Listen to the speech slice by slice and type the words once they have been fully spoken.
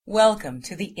Welcome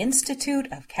to the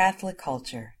Institute of Catholic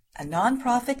Culture, a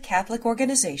nonprofit Catholic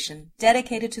organization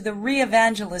dedicated to the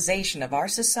re-evangelization of our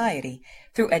society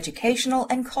through educational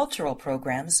and cultural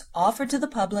programs offered to the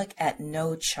public at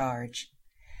no charge.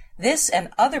 This and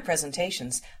other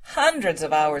presentations, hundreds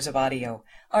of hours of audio,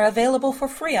 are available for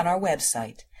free on our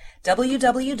website,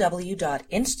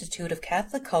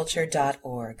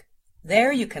 www.instituteofcatholicculture.org.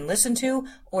 There you can listen to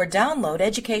or download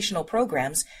educational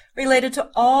programs related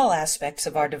to all aspects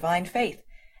of our divine faith,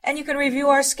 and you can review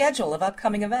our schedule of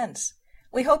upcoming events.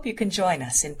 We hope you can join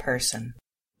us in person.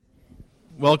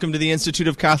 Welcome to the Institute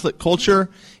of Catholic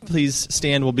Culture. Please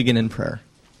stand. We'll begin in prayer.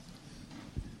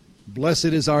 Blessed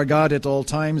is our God at all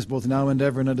times, both now and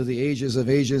ever, and unto the ages of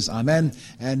ages. Amen.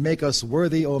 And make us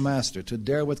worthy, O Master, to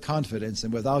dare with confidence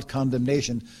and without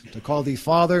condemnation to call thee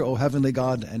Father, O heavenly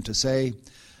God, and to say,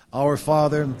 Our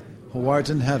Father, who art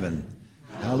in heaven,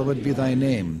 hallowed be thy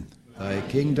name. Thy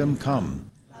kingdom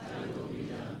come. Thy will be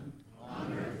done,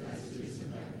 on earth as it is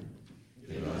in heaven.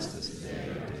 Give us this day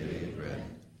our daily bread,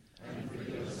 and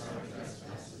forgive us our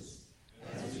trespasses,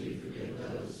 as we forgive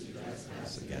those who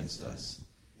trespass against us.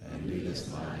 And lead us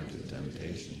not into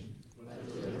temptation, but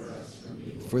deliver us from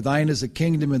evil. For thine is the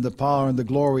kingdom and the power and the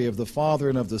glory of the Father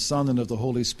and of the Son and of the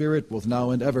Holy Spirit, both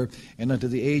now and ever, and unto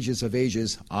the ages of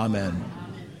ages. Amen.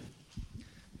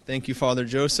 Thank you, Father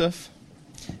Joseph.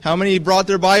 How many brought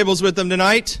their Bibles with them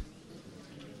tonight?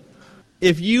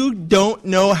 If you don't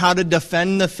know how to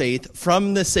defend the faith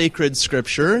from the sacred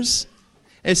scriptures,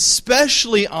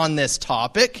 especially on this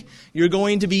topic, you're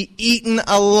going to be eaten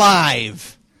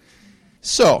alive.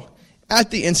 So, at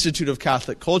the Institute of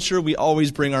Catholic Culture, we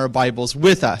always bring our Bibles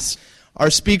with us. Our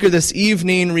speaker this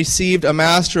evening received a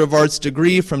Master of Arts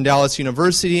degree from Dallas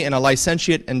University and a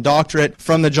licentiate and doctorate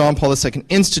from the John Paul II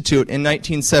Institute. In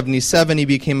 1977, he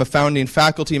became a founding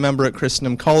faculty member at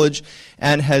Christendom College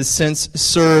and has since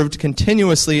served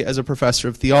continuously as a professor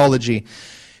of theology.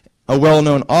 A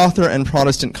well-known author and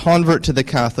Protestant convert to the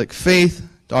Catholic faith,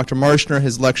 Dr. Marshner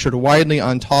has lectured widely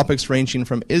on topics ranging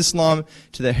from Islam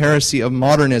to the heresy of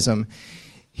modernism.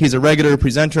 He's a regular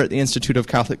presenter at the Institute of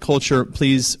Catholic Culture.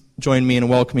 Please join me in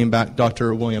welcoming back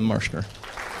Dr. William Marshner.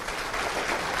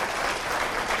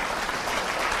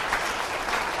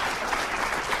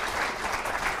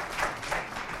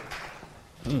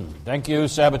 Thank you,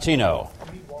 Sabatino.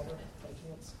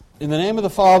 In the name of the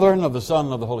Father, and of the Son,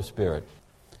 and of the Holy Spirit.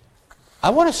 I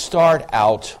want to start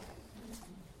out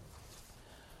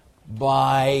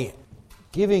by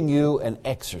giving you an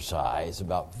exercise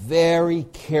about very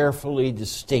carefully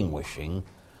distinguishing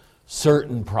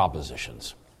certain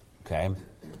propositions. Okay?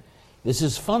 This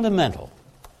is fundamental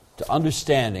to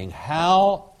understanding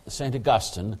how St.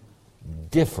 Augustine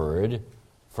differed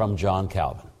from John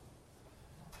Calvin.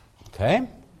 Okay?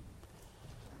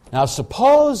 Now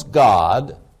suppose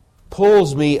God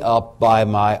pulls me up by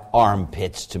my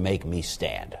armpits to make me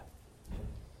stand.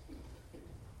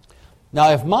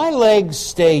 Now, if my legs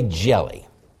stay jelly,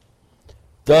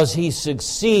 does he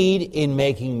succeed in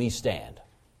making me stand?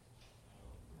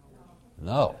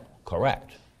 No,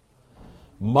 correct.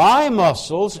 My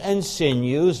muscles and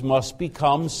sinews must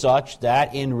become such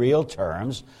that, in real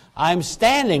terms, I'm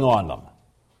standing on them.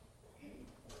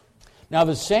 Now,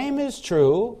 the same is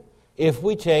true if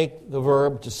we take the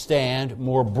verb to stand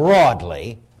more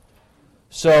broadly,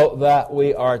 so that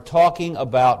we are talking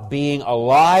about being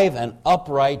alive and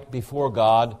upright before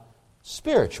God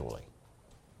spiritually.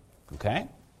 Okay?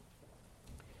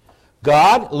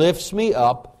 God lifts me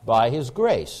up by His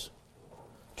grace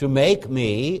to make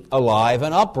me alive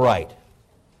and upright.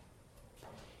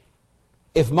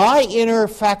 If my inner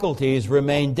faculties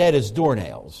remain dead as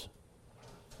doornails,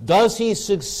 does He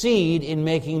succeed in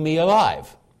making me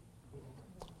alive?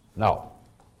 No.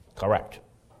 Correct.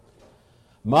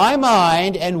 My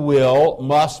mind and will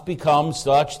must become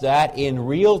such that, in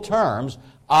real terms,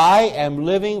 I am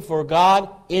living for God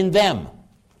in them,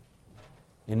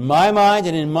 in my mind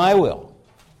and in my will.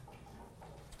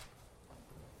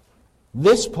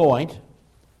 This point,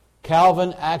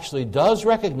 Calvin actually does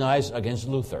recognize against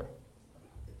Luther.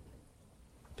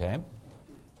 Okay?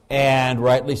 And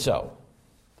rightly so.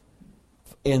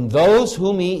 In those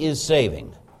whom He is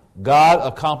saving, God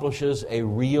accomplishes a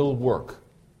real work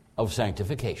of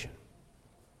sanctification.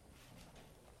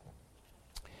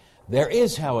 There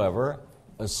is, however,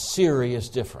 a serious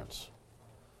difference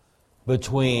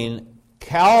between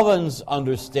Calvin's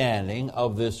understanding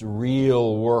of this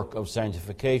real work of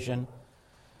sanctification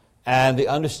and the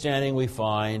understanding we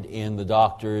find in the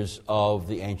doctors of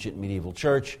the ancient medieval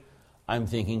church. I'm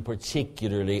thinking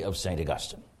particularly of St.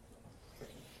 Augustine.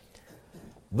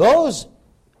 Those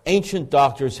ancient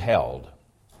doctors held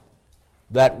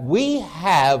that we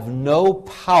have no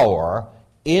power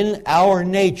in our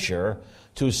nature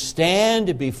to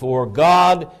stand before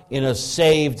God in a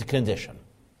saved condition,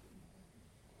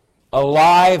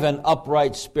 alive and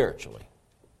upright spiritually.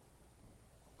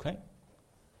 Okay?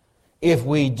 If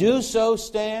we do so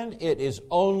stand, it is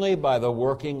only by the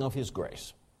working of His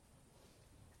grace.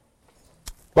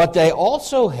 But they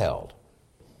also held,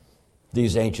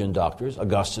 these ancient doctors,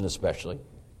 Augustine especially,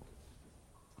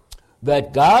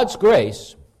 that God's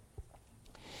grace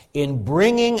in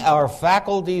bringing our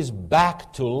faculties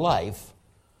back to life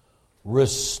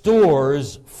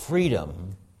restores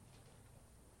freedom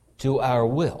to our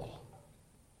will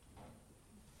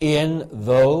in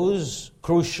those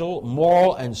crucial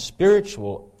moral and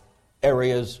spiritual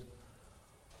areas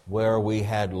where we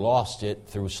had lost it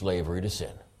through slavery to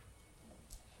sin.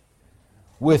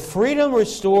 With freedom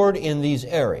restored in these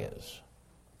areas,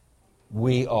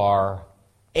 we are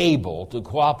able to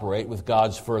cooperate with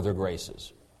God's further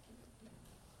graces.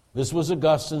 This was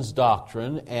Augustine's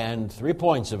doctrine, and 3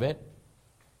 points of it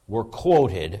were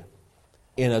quoted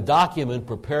in a document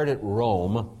prepared at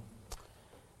Rome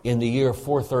in the year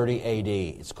 430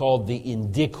 A.D. It's called the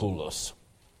Indiculus,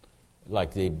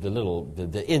 like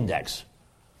the index.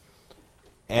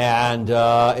 And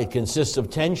it consists of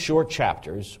 10 short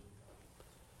chapters.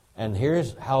 And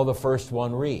here's how the first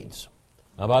one reads.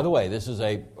 Now, by the way, this is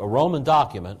a Roman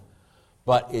document,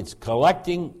 but it's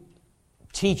collecting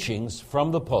teachings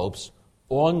from the popes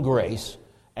on grace,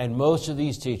 and most of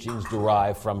these teachings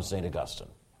derive from St. Augustine.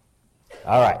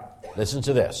 All right, listen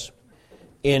to this.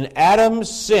 In Adam's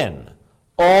sin,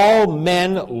 all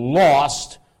men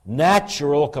lost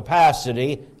natural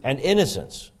capacity and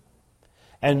innocence,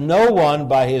 and no one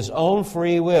by his own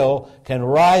free will can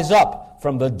rise up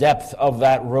from the depth of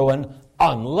that ruin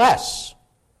unless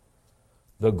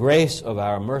the grace of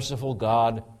our merciful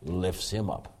God lifts him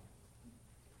up.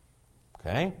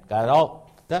 Okay? Got it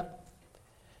all?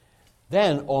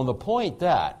 Then, on the point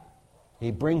that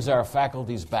he brings our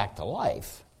faculties back to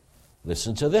life,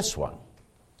 listen to this one.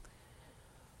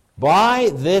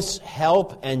 By this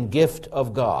help and gift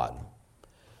of God,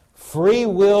 free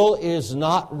will is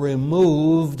not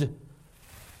removed,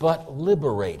 but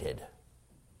liberated,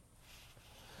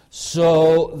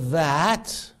 so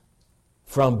that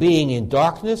from being in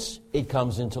darkness, it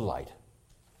comes into light.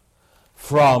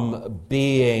 From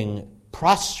being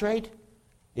prostrate,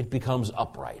 it becomes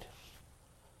upright.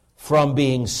 From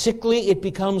being sickly, it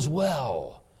becomes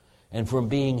well. And from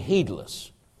being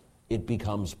heedless, it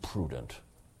becomes prudent.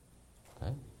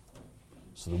 Okay?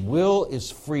 So the will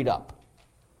is freed up,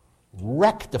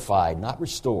 rectified, not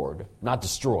restored, not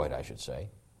destroyed, I should say,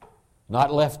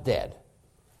 not left dead.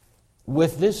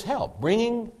 With this help,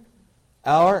 bringing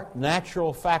our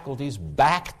natural faculties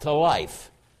back to life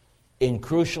in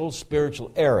crucial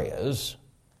spiritual areas,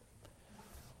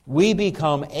 we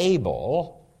become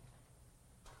able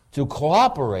to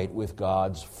cooperate with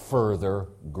God's further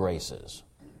graces.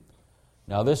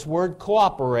 Now, this word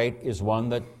cooperate is one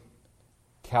that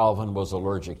Calvin was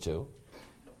allergic to.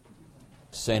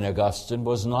 St. Augustine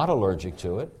was not allergic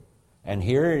to it. And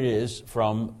here it is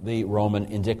from the Roman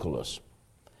Indiculus.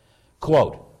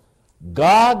 Quote,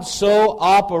 God so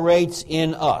operates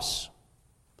in us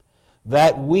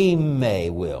that we may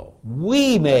will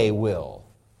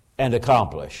and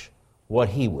accomplish what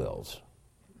he wills.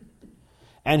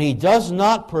 And he does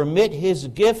not permit his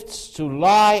gifts to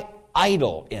lie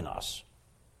idle in us.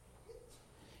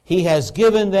 He has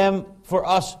given them for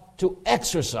us to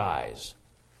exercise,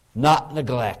 not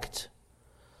neglect,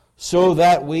 so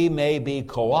that we may be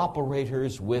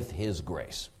cooperators with his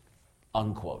grace.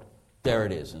 Unquote. There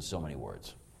it is in so many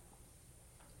words.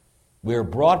 We are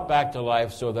brought back to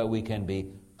life so that we can be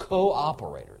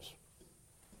cooperators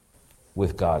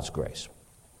with God's grace.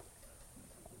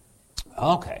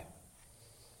 Okay.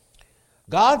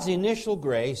 God's initial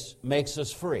grace makes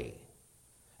us free,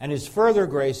 and his further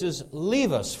graces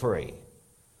leave us free.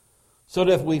 So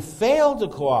that if we fail to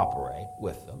cooperate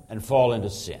with them and fall into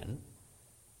sin,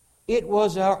 it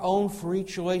was our own free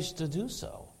choice to do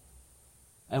so.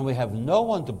 And we have no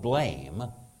one to blame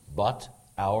but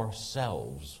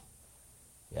ourselves.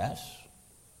 Yes?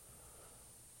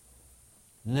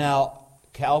 Now,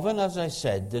 Calvin, as I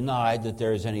said, denied that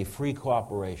there is any free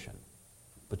cooperation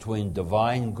between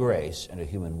divine grace and a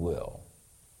human will.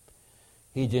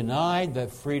 He denied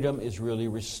that freedom is really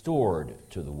restored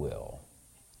to the will.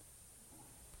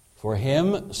 For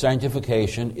him,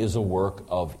 sanctification is a work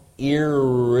of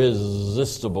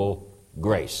irresistible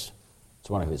grace. It's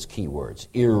one of his key words,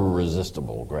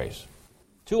 irresistible grace.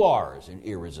 2 R's in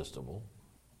irresistible.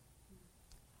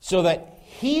 So that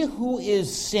he who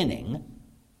is sinning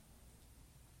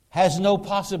has no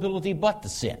possibility but to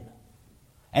sin.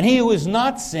 And he who is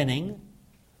not sinning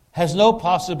has no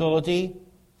possibility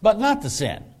but not to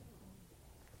sin.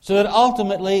 So that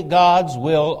ultimately God's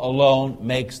will alone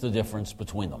makes the difference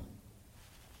between them.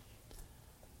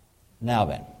 Now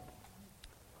then,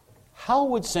 how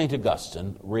would St.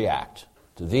 Augustine react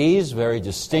to these very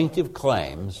distinctive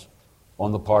claims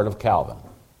on the part of Calvin?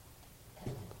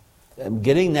 I'm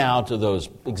getting now to those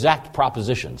exact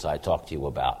propositions I talked to you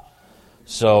about.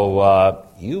 So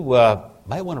you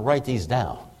might want to write these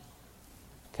down.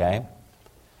 Okay?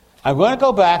 I'm going to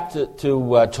go back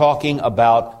to talking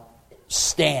about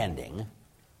standing,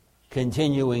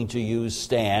 continuing to use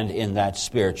stand in that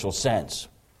spiritual sense.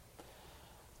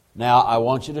 Now, I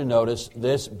want you to notice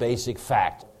this basic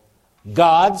fact.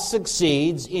 God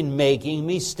succeeds in making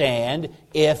me stand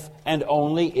if and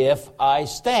only if I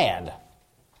stand.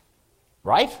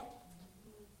 Right?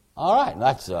 All right,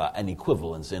 that's an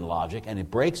equivalence in logic, and it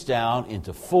breaks down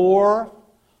into 4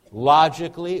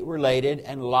 logically related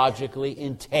and logically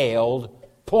entailed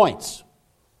points.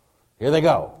 Here they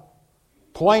go.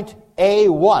 Point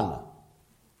A1.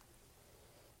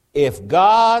 If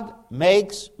God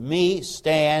makes me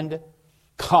stand,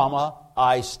 comma,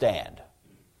 I stand.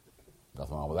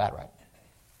 Nothing wrong with that, right?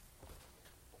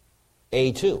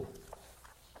 A2.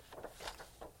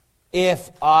 If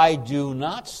I do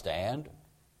not stand,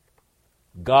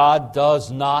 God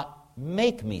does not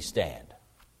make me stand.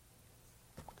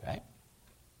 Okay?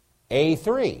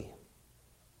 A3.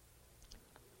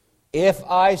 If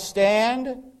I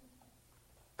stand,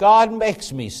 God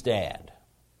makes me stand.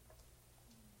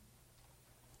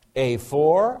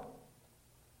 A4.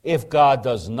 If God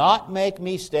does not make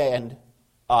me stand,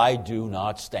 I do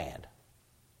not stand.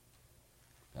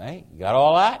 Okay? You got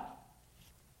all that?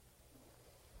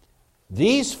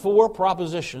 These 4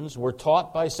 propositions were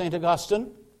taught by St.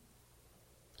 Augustine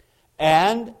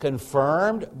and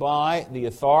confirmed by the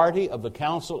authority of the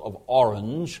Council of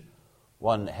Orange,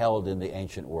 one held in the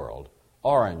ancient world.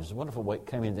 Orange, a wonderful way it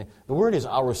came in. The word is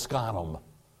Auruscanum,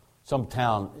 some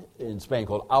town in Spain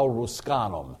called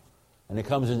Auruscanum, and it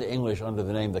comes into English under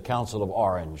the name the Council of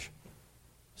Orange.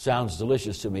 Sounds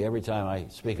delicious to me every time I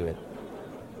speak of it.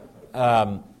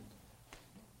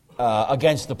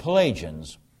 Against the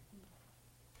Pelagians.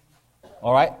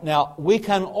 All right, now we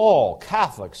can all,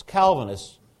 Catholics,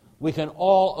 Calvinists, we can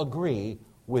all agree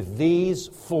with these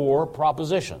 4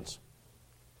 propositions.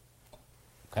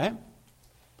 Okay?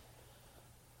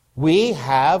 We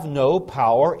have no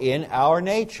power in our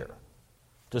nature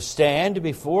to stand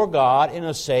before God in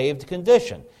a saved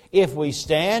condition. If we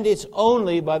stand, it's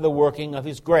only by the working of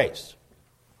His grace.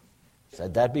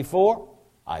 Said that before,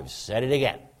 I've said it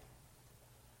again.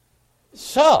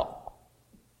 So,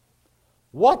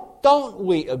 what don't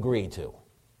we agree to?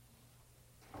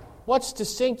 What's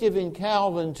distinctive in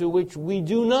Calvin to which we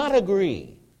do not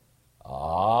agree?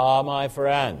 Ah, my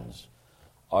friends,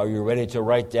 are you ready to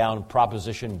write down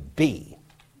proposition B?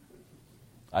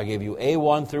 I gave you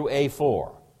A1 through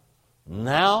A4.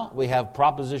 Now we have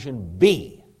proposition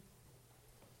B.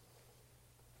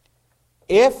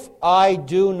 If I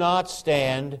do not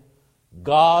stand,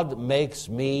 God makes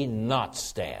me not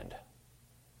stand.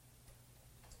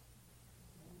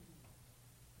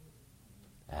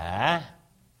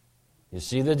 You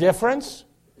see the difference?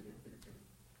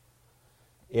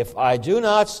 If I do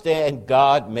not stand,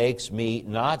 God makes me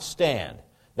not stand.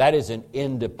 That is an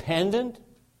independent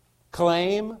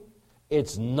claim.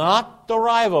 It's not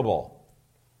derivable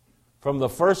from the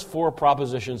first 4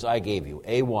 propositions I gave you,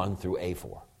 A1 through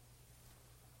A4.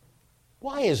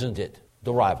 Why isn't it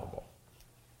derivable?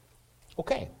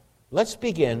 Okay, let's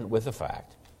begin with the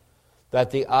fact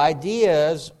that the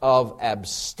ideas of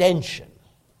abstention,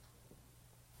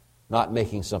 not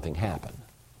making something happen,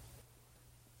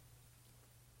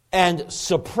 and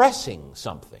suppressing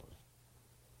something,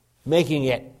 making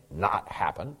it not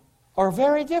happen, are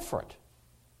very different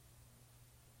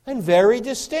and very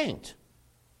distinct.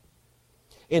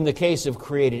 In the case of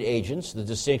created agents, the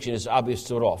distinction is obvious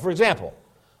to it all. For example,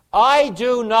 I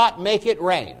do not make it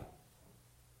rain.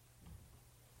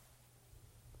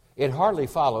 It hardly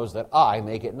follows that I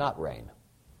make it not rain.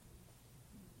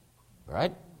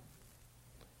 Right?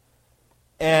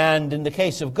 And in the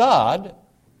case of God,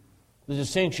 the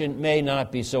distinction may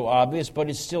not be so obvious, but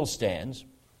it still stands.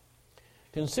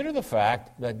 Consider the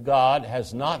fact that God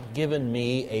has not given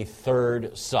me a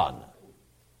 3rd son.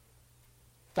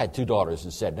 I had 2 daughters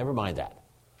instead. Never mind that.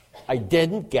 I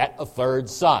didn't get a 3rd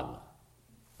son.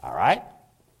 All right?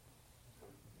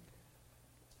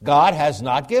 God has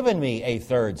not given me a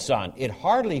 3rd son. It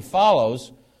hardly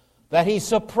follows that He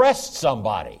suppressed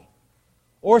somebody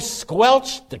or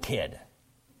squelched the kid.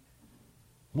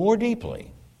 more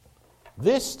deeply,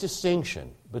 this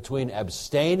distinction between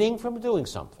abstaining from doing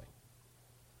something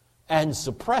and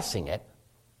suppressing it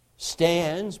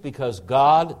stands because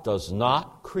God does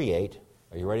not create,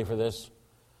 are you ready for this?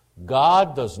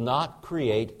 God does not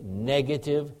create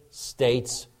negative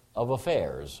states of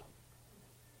affairs.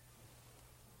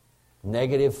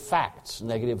 Negative facts,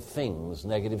 negative things,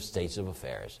 negative states of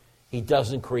affairs. He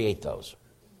doesn't create those.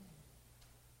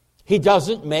 He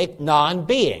doesn't make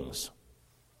non-beings.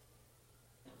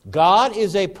 God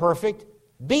is a perfect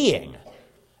being,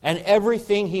 and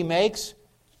everything He makes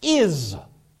is.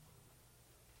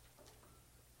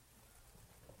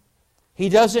 He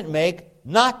doesn't make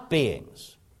not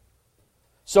beings.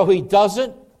 So He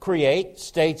doesn't create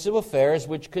states of affairs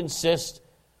which consist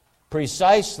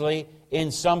precisely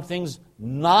in something's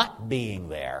not being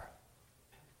there.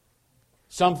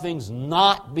 Something's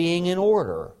not being in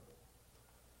order.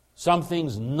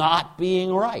 Something's not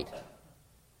being right.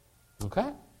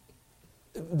 Okay?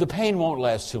 The pain won't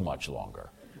last too much longer.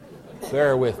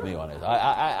 Bear with me on it.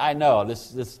 I know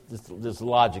this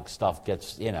logic stuff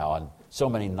gets, and so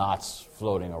many knots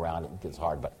floating around, it gets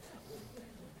hard, but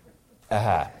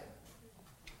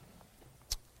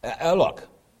look,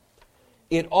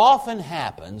 it often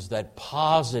happens that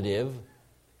positive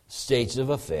states of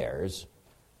affairs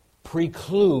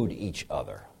preclude each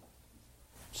other.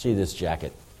 See this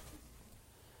jacket?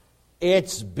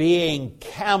 It's being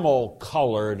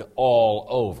camel-colored all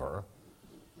over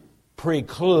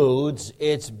precludes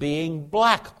its being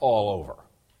black all over.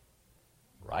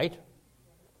 Right?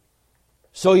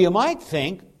 So you might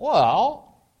think,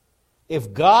 well,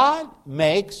 if God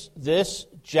makes this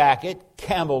jacket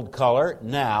camel color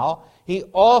now, He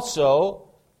also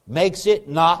makes it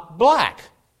not black,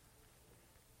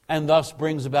 and thus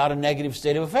brings about a negative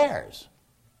state of affairs.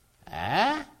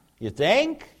 You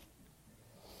think?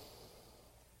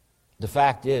 The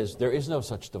fact is, there is no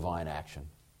such divine action.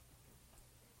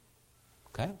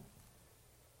 Okay?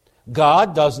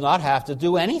 God does not have to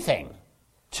do anything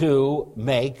to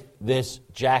make this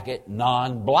jacket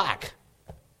non-black.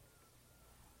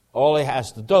 All He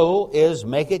has to do is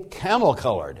make it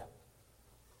camel-colored.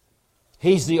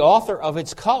 He's the author of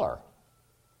its color.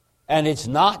 And its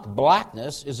not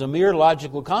blackness is a mere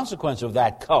logical consequence of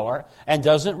that color and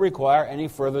doesn't require any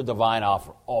further divine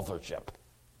authorship.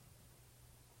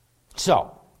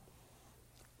 So,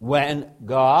 when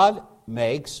God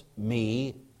makes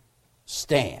me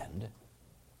stand,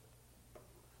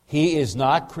 He is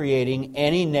not creating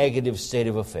any negative state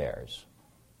of affairs.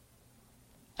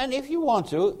 And if you want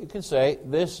to, you can say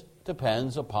this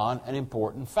depends upon an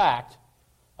important fact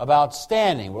about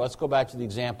standing. Well, let's go back to the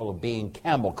example of being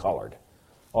camel-colored,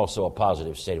 also a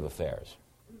positive state of affairs.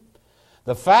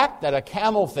 The fact that a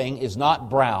camel thing is not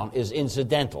brown is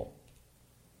incidental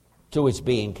to its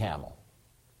being camel.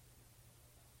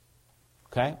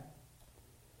 Okay?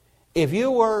 If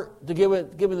you were to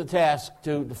given the task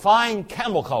to define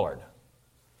camel-colored,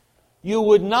 you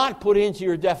would not put into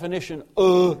your definition,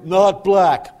 not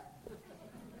black.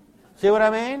 See what I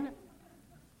mean?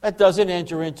 That doesn't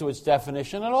enter into its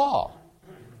definition at all.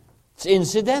 It's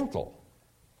incidental.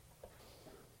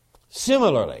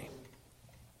 Similarly,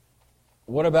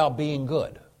 what about being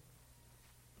good?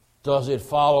 Does it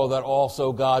follow that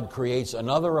also God creates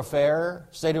another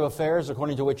state of affairs,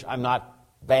 according to which I'm not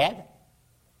bad?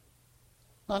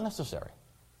 Not necessary.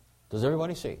 Does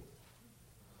everybody see?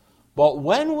 But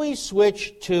when we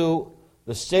switch to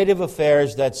the state of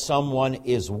affairs that someone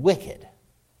is wicked,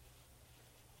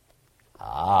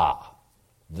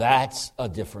 that's a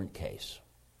different case.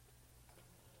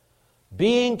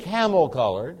 Being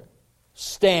camel-colored,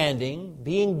 standing,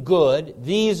 being good,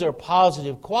 these are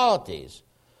positive qualities,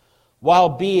 while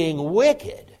being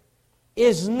wicked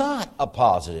is not a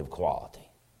positive quality.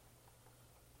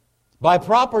 By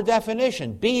proper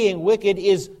definition, being wicked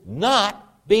is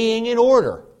not being in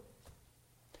order,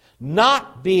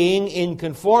 not being in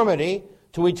conformity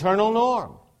to eternal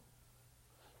norm,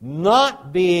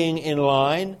 not being in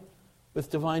line with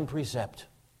divine precept.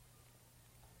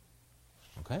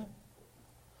 Okay?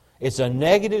 It's a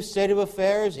negative state of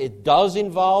affairs. It does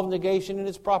involve negation in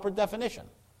its proper definition.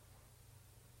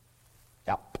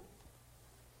 Yep.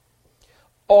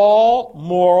 All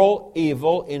moral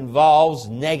evil involves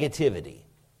negativity,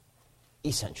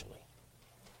 essentially.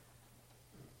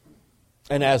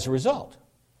 And as a result,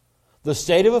 the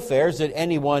state of affairs that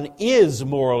anyone is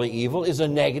morally evil is a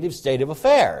negative state of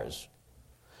affairs,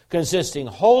 consisting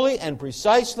wholly and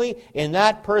precisely in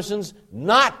that person's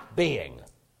not being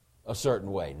a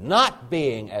certain way, not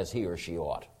being as he or she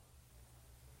ought.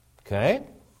 Okay?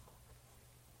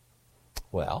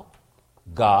 Well,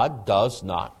 God does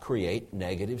not create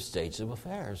negative states of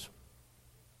affairs.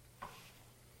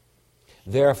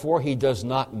 Therefore, he does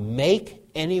not make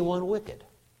anyone wicked.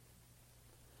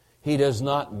 He does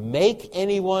not make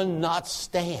anyone not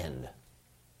stand.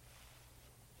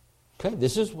 Okay,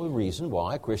 this is the reason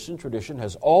why Christian tradition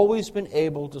has always been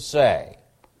able to say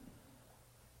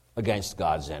against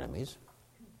God's enemies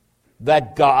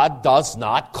that God does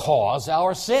not cause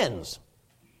our sins.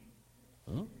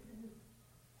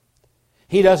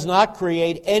 He does not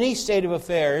create any state of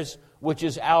affairs which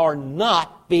is our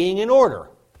not being in order.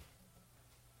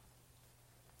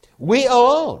 We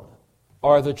alone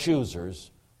are the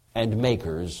choosers and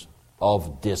makers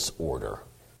of disorder.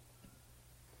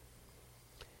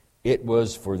 It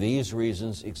was for these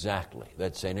reasons exactly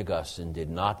that St. Augustine did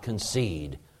not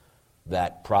concede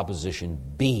that proposition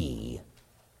B,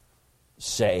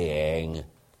 saying,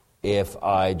 if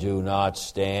I do not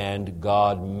stand,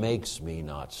 God makes me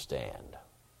not stand.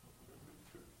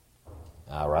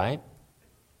 All right?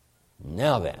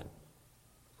 Now then,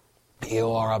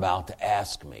 you are about to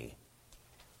ask me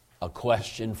a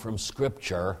question from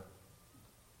Scripture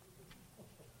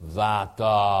that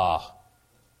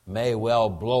may well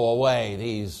blow away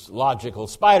these logical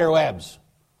spider webs.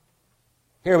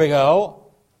 Here we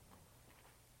go.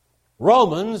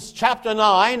 Romans chapter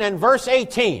 9 and verse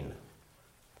 18.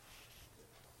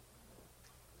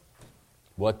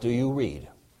 What do you read?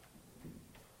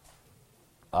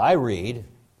 I read,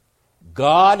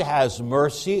 God has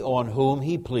mercy on whom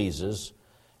he pleases,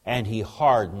 and he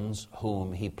hardens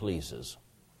whom he pleases.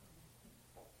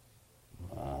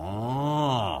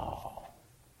 Oh.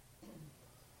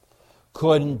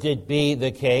 Couldn't it be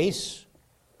the case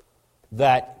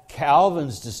that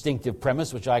Calvin's distinctive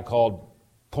premise, which I called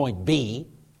point B,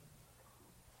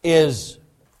 is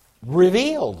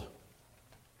revealed?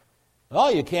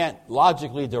 Well, you can't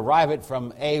logically derive it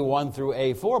from A1 through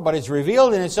A4, but it's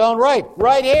revealed in its own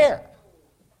right here.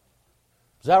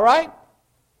 Is that right?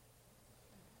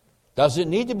 Does it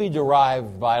need to be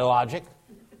derived by logic?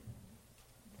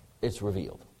 It's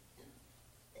revealed.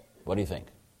 What do you think?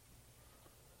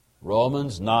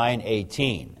 Romans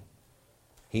 9:18.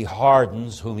 He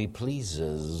hardens whom he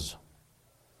pleases.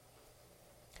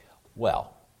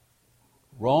 Well,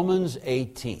 Romans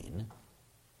 18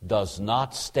 does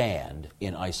not stand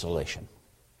in isolation.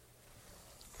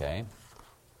 Okay?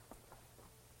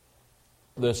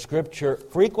 The Scripture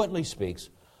frequently speaks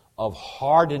of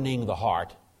hardening the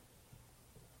heart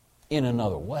in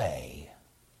another way.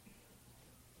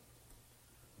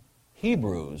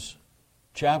 Hebrews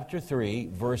chapter 3,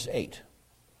 verse 8.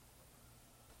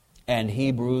 And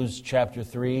Hebrews chapter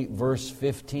 3, verse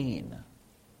 15.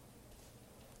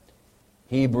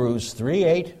 Hebrews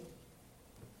 3:8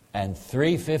 and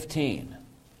 3:15.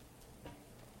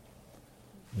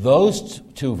 Those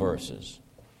two verses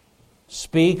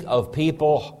speak of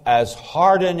people as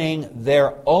hardening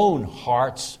their own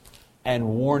hearts and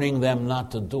warning them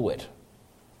not to do it.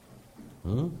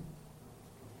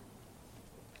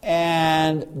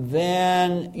 And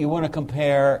then you want to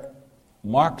compare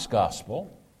Mark's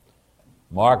gospel,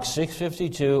 Mark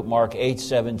 6:52, Mark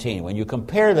 8:17. When you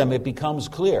compare them, it becomes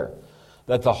clear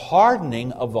that the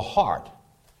hardening of the heart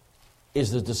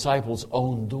is the disciples'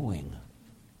 own doing.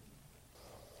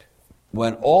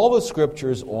 When all the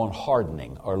scriptures on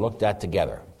hardening are looked at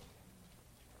together,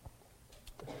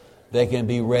 they can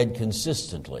be read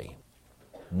consistently,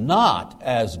 not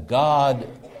as God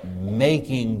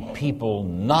making people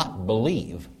not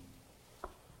believe,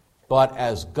 but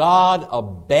as God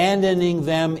abandoning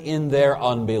them in their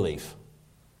unbelief.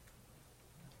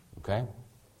 Okay?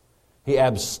 He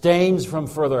abstains from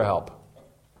further help.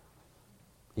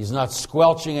 He's not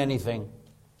squelching anything.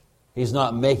 He's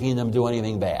not making them do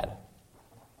anything bad.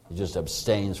 He just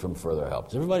abstains from further help.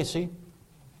 Does everybody see?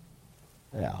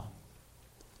 Yeah.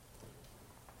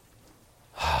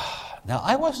 Now,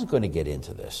 I wasn't going to get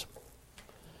into this.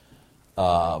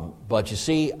 But you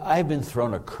see, I've been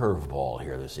thrown a curveball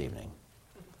here this evening.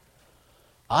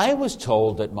 I was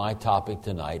told that my topic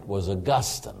tonight was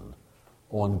Augustine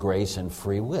on grace and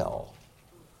free will.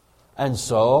 And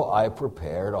so I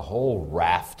prepared a whole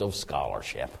raft of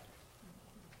scholarship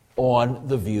on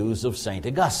the views of St.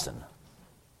 Augustine.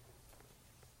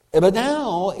 But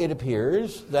now it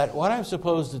appears that what I'm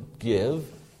supposed to give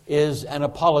is an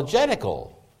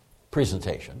apologetical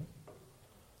presentation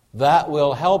that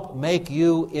will help make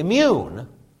you immune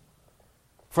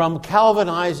from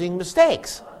Calvinizing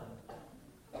mistakes.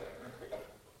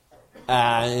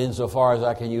 And insofar as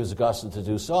I can use Augustine to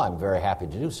do so, I'm very happy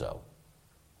to do so.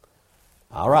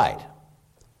 All right.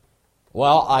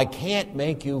 Well, I can't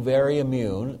make you very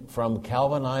immune from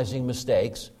Calvinizing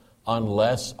mistakes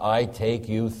unless I take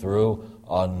you through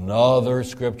another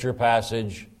scripture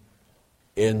passage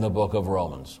in the book of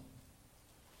Romans.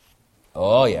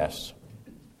 Oh, yes.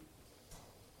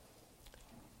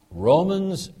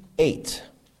 Romans 8,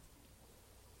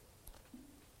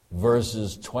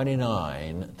 verses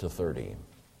 29 to 30.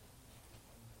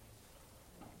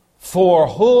 For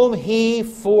whom he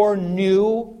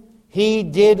foreknew, he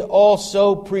did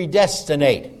also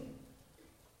predestinate,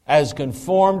 as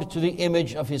conformed to the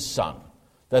image of his Son,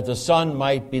 that the Son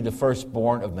might be the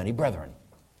firstborn of many brethren.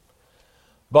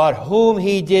 But whom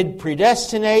he did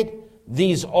predestinate,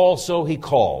 these also he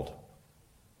called.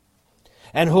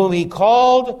 And whom he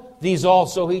called, these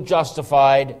also he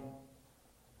justified.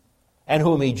 And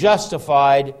whom he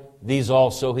justified, these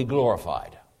also he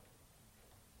glorified.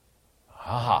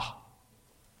 Aha.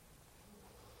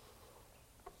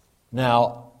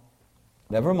 Now,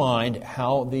 never mind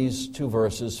how these two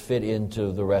verses fit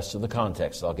into the rest of the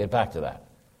context. I'll get back to that.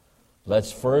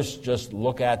 Let's first just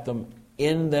look at them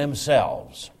in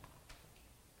themselves.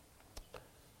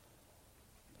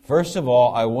 First of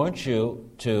all, I want you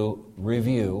to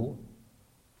review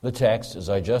the text as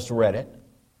I just read it.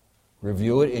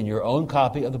 Review it in your own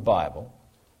copy of the Bible.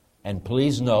 And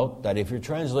please note that if your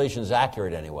translation is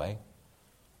accurate anyway,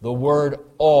 the word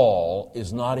all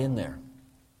is not in there.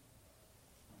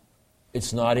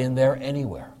 It's not in there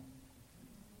anywhere.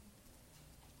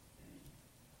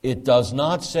 It does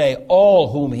not say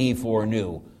all whom he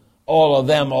foreknew, all of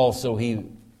them also he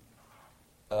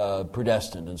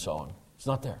predestined, and so on. It's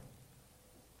not there.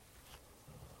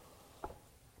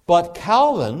 But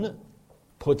Calvin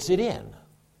puts it in.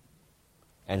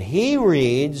 And he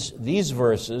reads these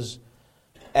verses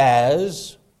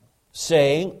as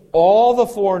saying all the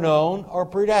foreknown are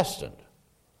predestined.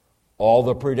 All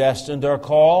the predestined are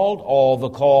called, all the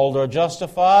called are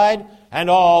justified, and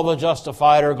all the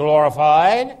justified are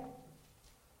glorified.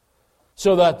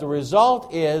 So that the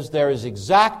result is there is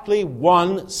exactly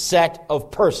one set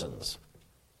of persons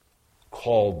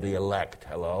called the elect.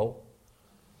 Hello?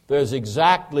 There's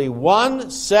exactly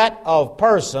one set of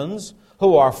persons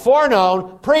who are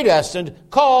foreknown, predestined,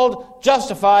 called,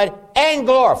 justified, and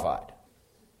glorified.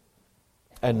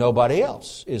 And nobody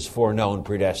else is foreknown,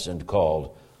 predestined,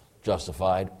 called,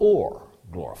 justified, or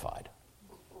glorified.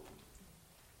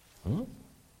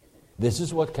 This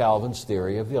is what Calvin's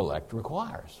theory of the elect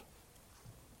requires.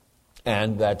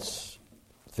 And that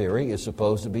theory is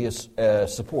supposed to be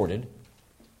supported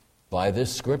by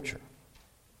this scripture.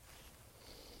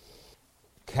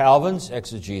 Calvin's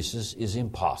exegesis is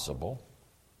impossible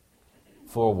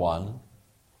for one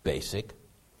basic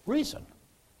reason.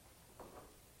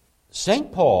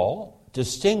 St. Paul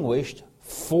distinguished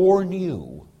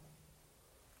foreknew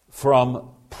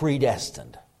from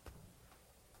predestined.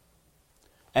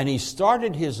 And he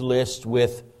started his list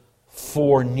with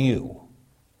foreknew,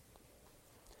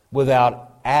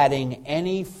 without adding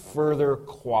any further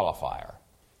qualifier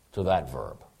to that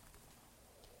verb.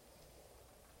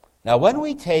 Now, when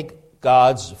we take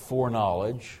God's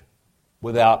foreknowledge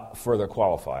without further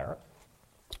qualifier,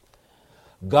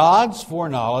 God's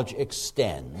foreknowledge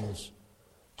extends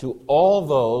to all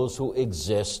those who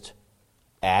exist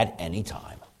at any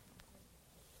time.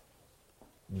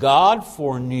 God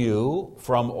foreknew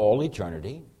from all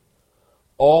eternity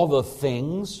all the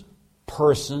things,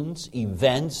 persons,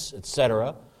 events,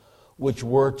 etc., which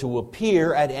were to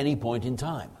appear at any point in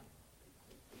time.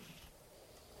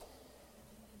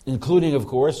 Including, of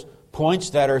course,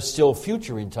 points that are still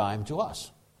future in time to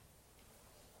us.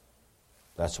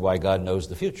 That's why God knows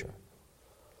the future.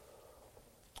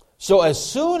 So as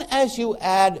soon as you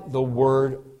add the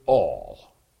word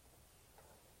all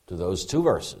to those two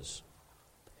verses,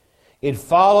 it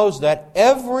follows that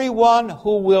everyone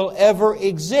who will ever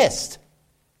exist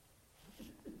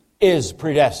is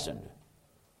predestined,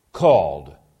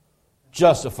 called,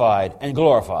 justified, and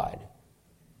glorified.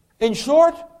 In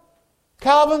short,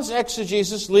 Calvin's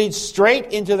exegesis leads straight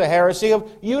into the heresy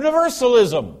of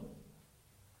universalism.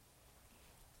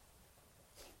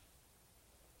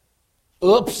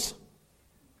 Oops,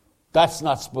 that's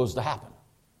not supposed to happen.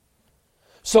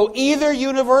 So either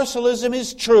universalism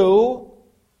is true,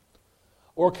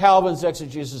 or Calvin's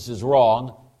exegesis is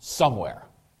wrong somewhere,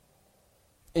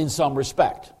 in some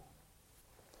respect.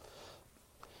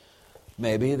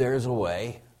 Maybe there's a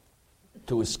way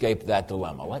to escape that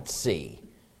dilemma. Let's see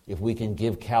if we can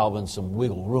give Calvin some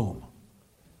wiggle room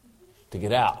to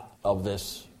get out of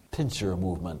this pincer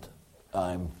movement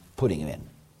I'm putting him in.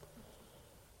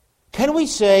 Can we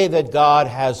say that God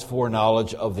has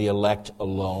foreknowledge of the elect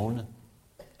alone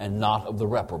and not of the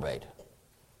reprobate?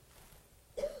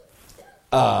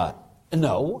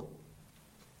 No.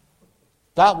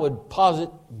 that would posit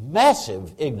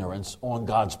massive ignorance on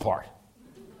God's part.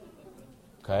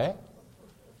 Okay?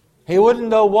 He wouldn't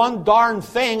know one darn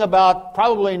thing about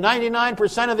probably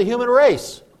 99% of the human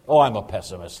race. Oh, I'm a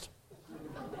pessimist.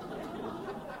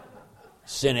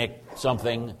 Cynic,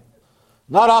 something.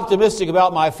 Not optimistic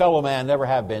about my fellow man, never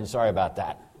have been, sorry about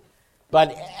that.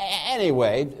 But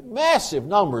anyway, massive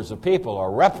numbers of people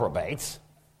are reprobates.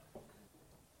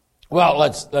 Well,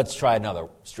 let's try another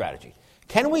strategy.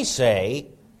 Can we say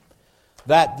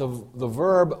that the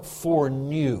verb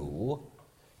foreknew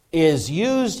is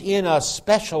used in a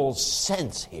special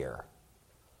sense here,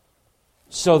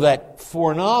 so that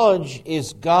foreknowledge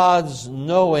is God's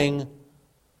knowing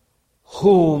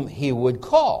whom he would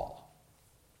call?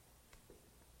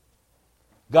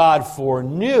 God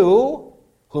foreknew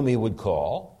whom he would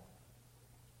call,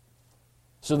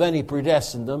 so then he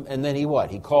predestined them, and then he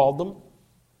what? He called them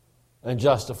and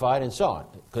justified and so on.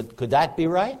 Could that be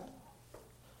right?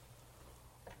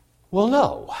 Well,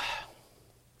 no.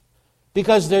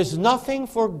 Because there's nothing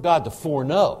for God to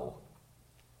foreknow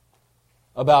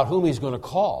about whom he's going to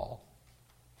call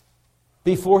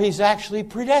before he's actually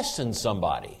predestined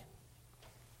somebody.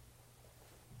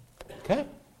 Okay?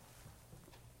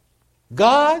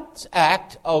 God's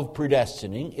act of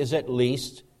predestining is at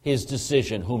least his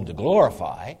decision whom to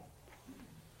glorify.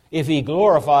 If he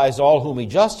glorifies all whom he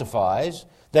justifies,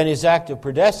 then his act of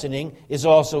predestining is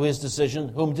also his decision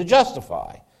whom to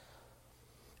justify.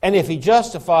 And if he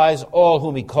justifies all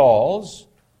whom he calls,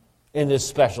 in this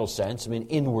special sense,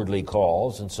 inwardly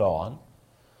calls and so on,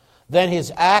 then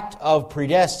his act of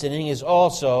predestining is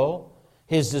also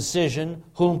his decision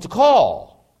whom to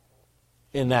call,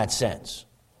 in that sense.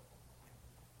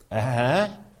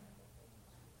 And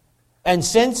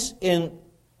since in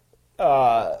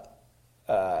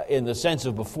the sense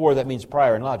of before, that means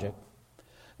prior in logic,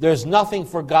 there's nothing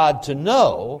for God to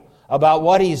know about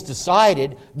what he's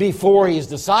decided before he's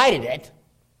decided it.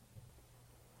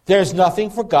 There's nothing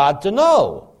for God to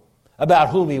know about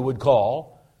whom he would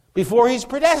call before he's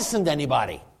predestined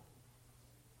anybody.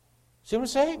 See what I'm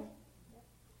saying?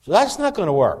 So that's not going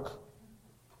to work.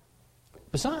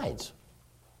 Besides,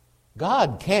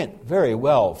 God can't very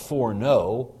well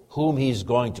foreknow whom he's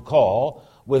going to call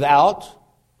without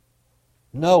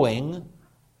knowing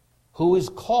who is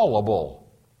callable.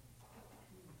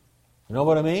 You know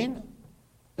what I mean?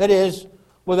 That is,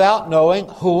 without knowing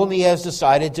whom he has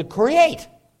decided to create.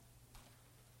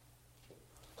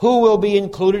 Who will be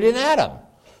included in Adam?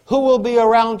 Who will be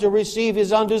around to receive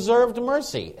his undeserved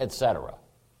mercy, etc.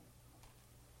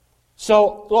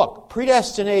 So, look,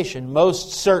 predestination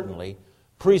most certainly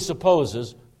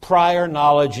presupposes prior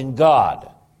knowledge in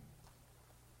God.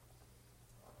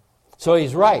 So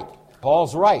he's right.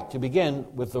 Paul's right to begin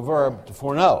with the verb to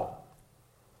foreknow.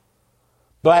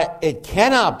 But it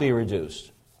cannot be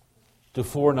reduced to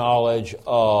foreknowledge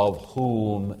of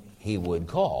whom he would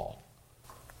call,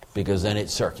 because then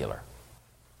it's circular.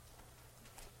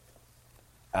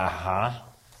 The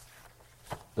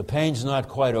pain's not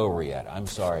quite over yet. I'm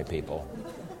sorry, people.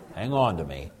 Hang on to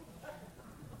me.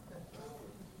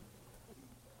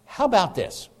 How about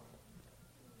this?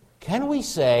 Can we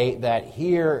say that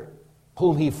here,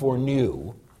 whom he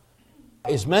foreknew,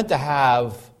 is meant to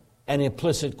have an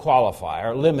implicit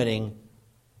qualifier limiting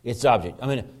its object?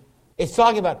 It's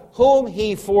talking about whom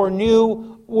he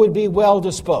foreknew would be well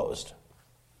disposed.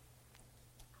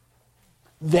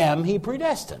 Them he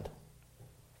predestined.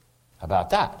 How about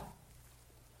that?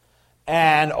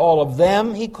 And all of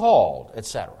them he called,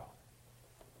 etc.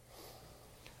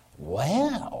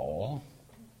 Well,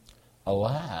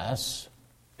 alas,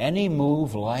 any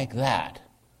move like that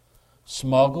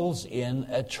smuggles in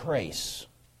a trace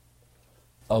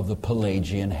of the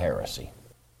Pelagian heresy,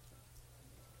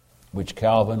 which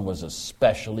Calvin was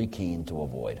especially keen to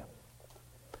avoid,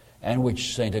 and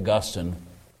which St. Augustine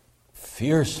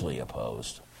fiercely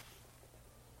opposed.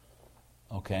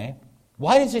 Okay?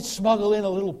 Why does it smuggle in a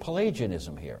little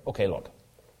Pelagianism here? Okay, look.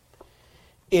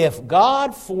 If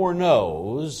God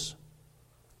foreknows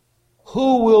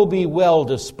who will be well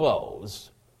disposed,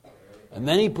 and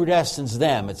then he predestines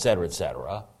them, etc.,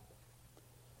 etc.,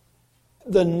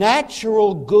 the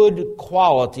natural good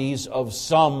qualities of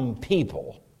some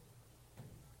people,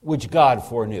 which God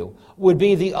foreknew, would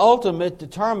be the ultimate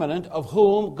determinant of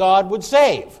whom God would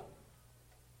save.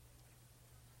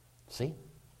 See?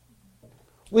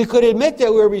 We could admit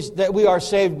that we are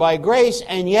saved by grace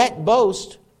and yet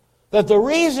boast that the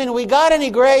reason we got any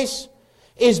grace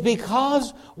is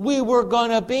because we were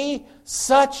going to be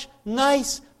such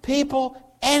nice people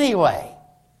anyway.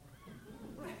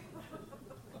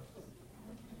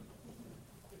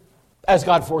 As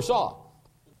God foresaw.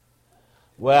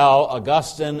 Well,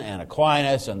 Augustine and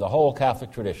Aquinas and the whole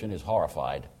Catholic tradition is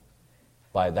horrified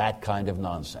by that kind of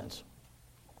nonsense.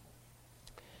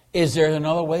 Is there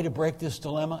another way to break this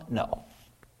dilemma? No.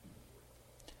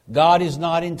 God is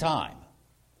not in time.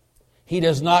 He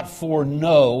does not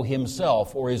foreknow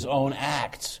himself or his own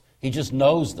acts. He just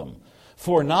knows them.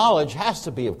 Foreknowledge has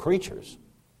to be of creatures.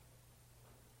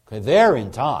 Okay, they're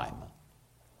in time.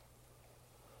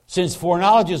 Since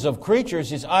foreknowledge is of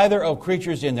creatures, it's either of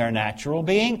creatures in their natural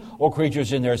being or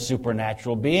creatures in their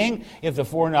supernatural being. If the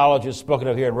foreknowledge is spoken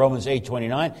of here in Romans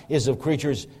 8:29 is of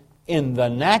creatures in the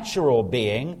natural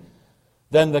being,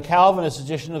 then the Calvinist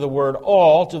addition of the word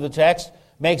all to the text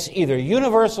makes either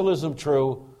universalism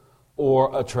true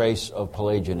or a trace of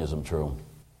Pelagianism true.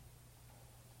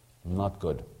 Not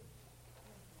good.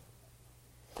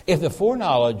 If the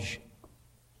foreknowledge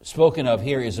spoken of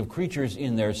here is of creatures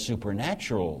in their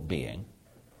supernatural being,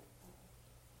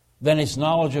 then it's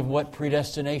knowledge of what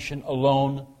predestination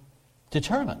alone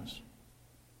determines.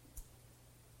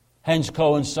 Hence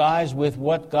coincides with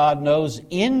what God knows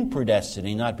in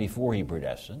predestining, not before he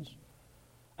predestines.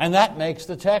 And that makes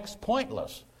the text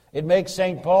pointless. It makes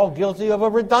St. Paul guilty of a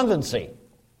redundancy.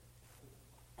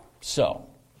 So,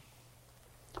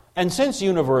 and since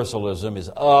universalism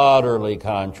is utterly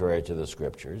contrary to the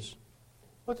Scriptures,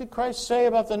 what did Christ say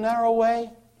about the narrow way?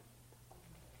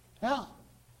 Yeah.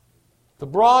 The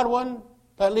broad one,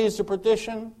 that leads to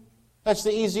perdition. That's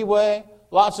the easy way.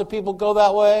 Lots of people go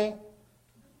that way.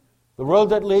 The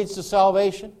road that leads to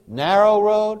salvation, narrow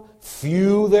road,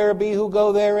 few there be who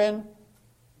go therein.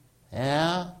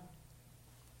 Yeah.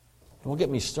 Don't get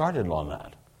me started on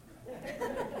that.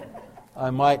 I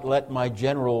might let my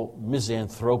general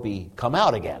misanthropy come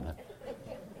out again.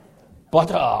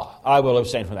 But I will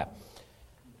abstain from that.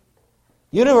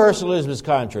 Universalism is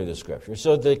contrary to the Scripture,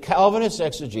 so the Calvinist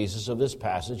exegesis of this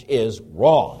passage is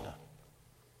wrong.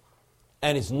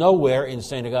 And it's nowhere in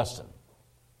St. Augustine.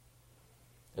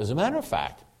 As a matter of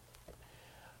fact,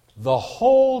 the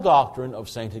whole doctrine of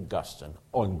St. Augustine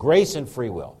on grace and free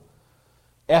will,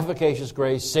 efficacious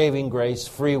grace, saving grace,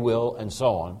 free will, and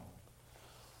so on,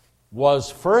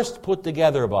 was first put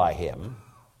together by him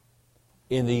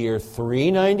in the year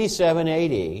 397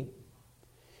 AD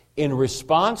in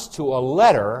response to a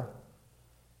letter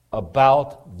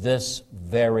about this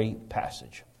very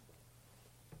passage.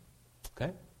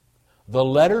 Okay? The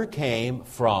letter came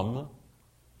from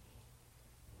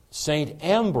St.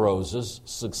 Ambrose's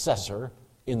successor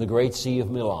in the Great See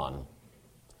of Milan.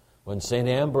 When St.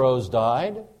 Ambrose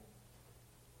died,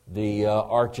 the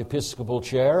archiepiscopal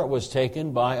chair was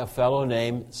taken by a fellow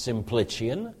named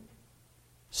Simplician,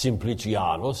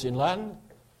 Simplicianus in Latin,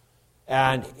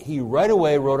 and he right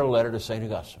away wrote a letter to St.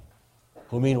 Augustine,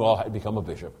 who meanwhile had become a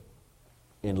bishop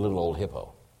in little old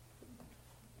Hippo.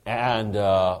 And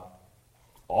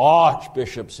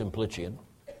Archbishop Simplician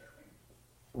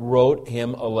wrote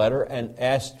him a letter and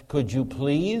asked, could you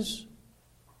please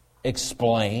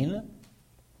explain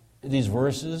these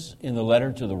verses in the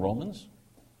letter to the Romans?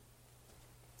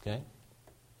 Okay?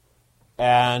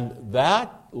 And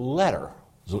that letter,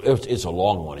 it's a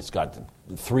long one, it's got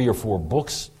 3 or 4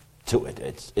 books to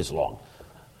it, it's long,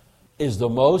 is the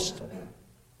most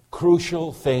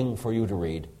crucial thing for you to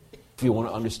read if you want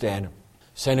to understand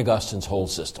St. Augustine's whole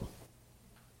system.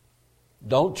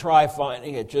 Don't try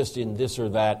finding it just in this or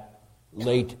that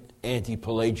late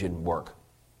anti-Pelagian work.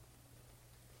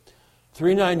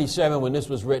 397, when this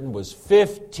was written, was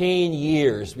 15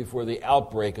 years before the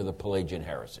outbreak of the Pelagian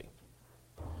heresy.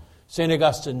 St.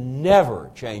 Augustine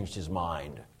never changed his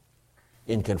mind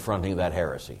in confronting that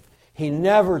heresy. He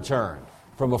never turned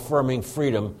from affirming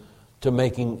freedom to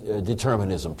making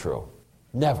determinism true.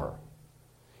 Never.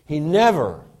 He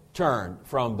never turned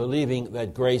from believing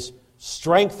that grace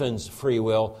strengthens free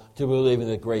will to believing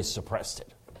that grace suppressed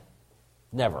it.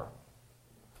 Never.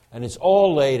 And it's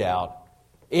all laid out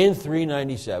in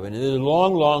 397 in a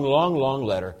long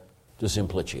letter to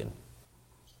Simplician.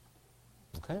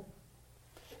 Okay?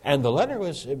 And the letter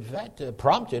was, in fact,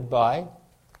 prompted by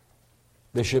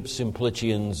Bishop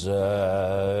Simplician's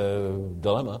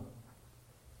dilemma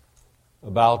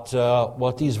about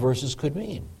what these verses could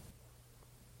mean.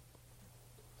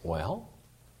 Well,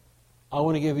 I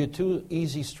want to give you 2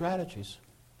 easy strategies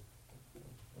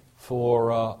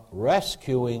for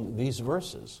rescuing these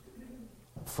verses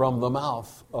from the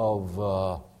mouth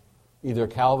of either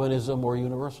Calvinism or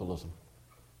Universalism.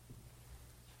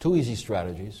 2 easy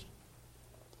strategies.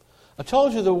 I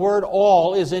told you the word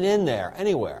all isn't in there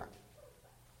anywhere.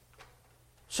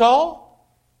 So,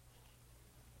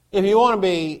 if you want to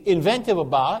be inventive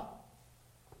about it,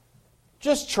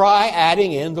 just try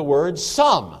adding in the word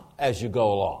some as you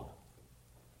go along.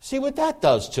 See what that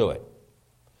does to it.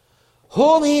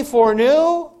 Whom he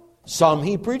foreknew, some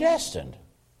he predestined.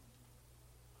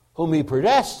 Whom he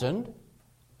predestined,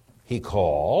 he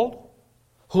called.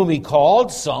 Whom he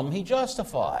called, some he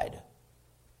justified.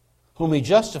 Whom he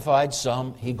justified,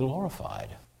 some he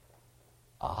glorified.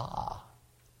 Ah.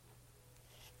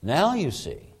 Now you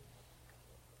see.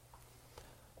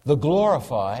 The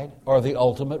glorified are the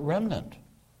ultimate remnant,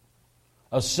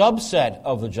 a subset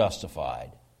of the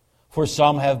justified. For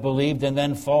some have believed and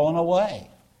then fallen away.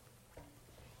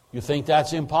 You think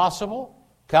that's impossible?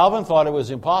 Calvin thought it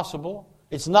was impossible.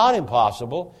 It's not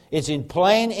impossible. It's in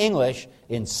plain English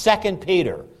in 2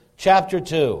 Peter chapter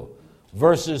 2,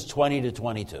 verses 20 to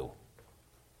 22.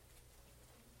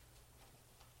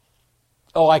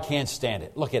 Oh, I can't stand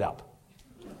it. Look it up.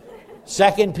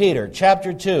 2 Peter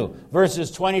chapter 2,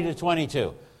 verses 20 to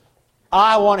 22.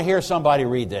 I want to hear somebody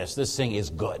read this. This thing is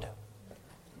good.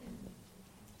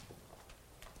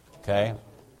 Okay?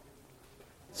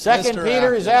 2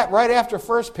 Peter is right after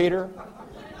 1 Peter.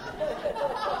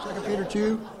 2 Peter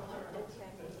 2.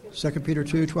 2 Peter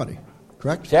 2:20.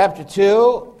 Correct? Chapter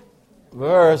 2,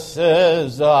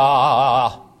 verses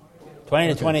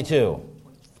 20 to 22.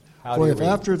 For if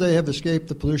after they have escaped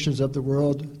the pollutions of the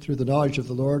world through the knowledge of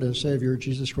the Lord and Savior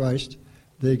Jesus Christ,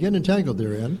 they again entangled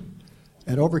therein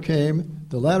and overcame,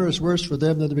 the latter is worse for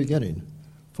them than the beginning.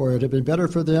 For it had been better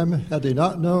for them had they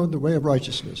not known the way of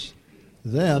righteousness.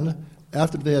 Then,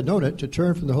 after they had known it, to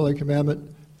turn from the holy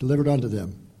commandment delivered unto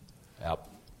them. Yep.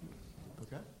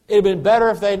 Okay. It had been better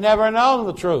if they'd never known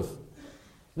the truth,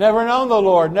 never known the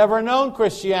Lord, never known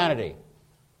Christianity,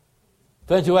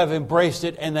 than to have embraced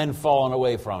it and then fallen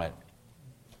away from it,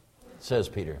 says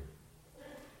Peter.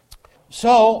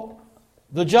 So,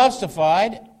 the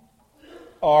justified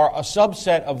are a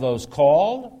subset of those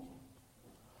called.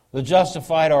 The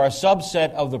justified are a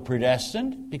subset of the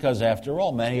predestined, because after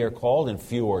all, many are called and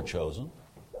few are chosen.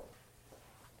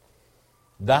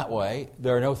 That way,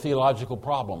 there are no theological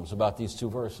problems about these two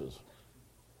verses.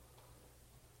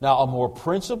 Now, a more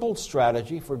principled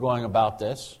strategy for going about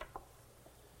this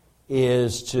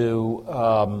is to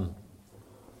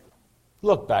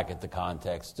look back at the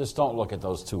context. Just don't look at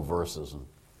those two verses. And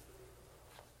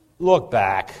look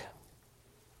back.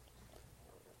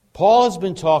 Paul has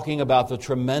been talking about the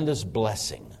tremendous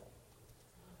blessing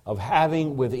of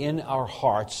having within our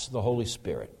hearts the Holy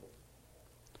Spirit,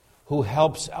 who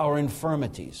helps our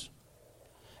infirmities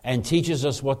and teaches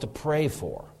us what to pray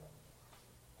for.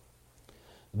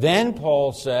 Then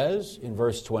Paul says in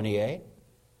verse 28,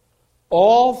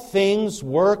 all things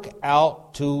work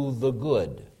out to the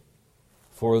good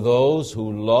for those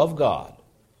who love God,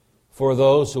 for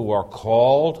those who are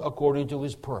called according to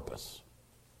his purpose.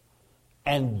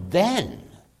 And then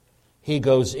he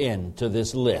goes into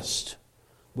this list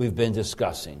we've been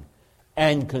discussing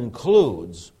and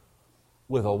concludes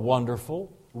with a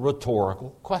wonderful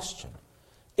rhetorical question.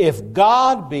 If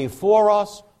God be for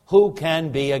us, who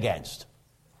can be against?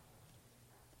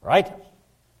 Right?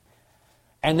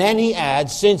 And then he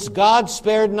adds, since God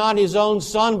spared not his own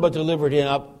Son, but delivered him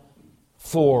up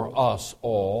for us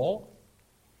all,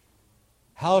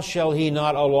 how shall he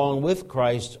not along with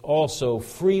Christ also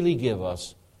freely give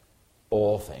us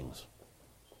all things?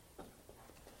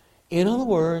 In other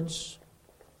words,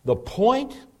 the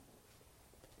point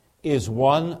is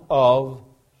one of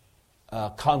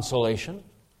consolation.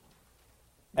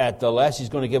 At the last, he's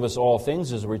going to give us all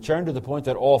things as a return to the point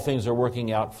that all things are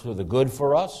working out for the good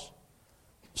for us.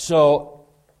 So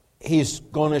he's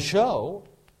going to show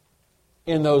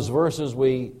in those verses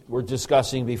we were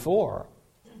discussing before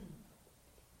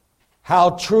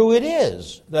how true it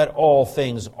is that all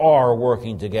things are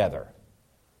working together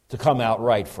to come out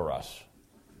right for us.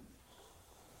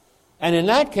 And in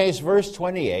that case, verse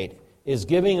 28 is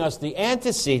giving us the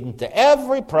antecedent to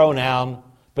every pronoun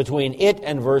between it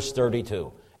and verse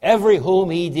 32. Every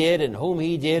whom he did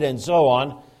and so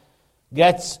on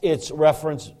gets its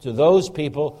reference to those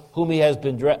people whom he has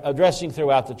been addressing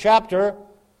throughout the chapter,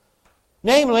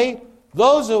 namely,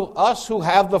 those of us who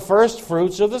have the first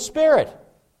fruits of the Spirit.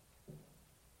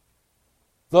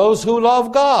 Those who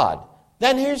love God.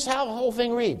 Then here's how the whole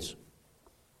thing reads.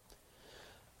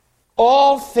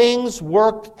 All things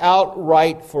work out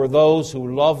right for those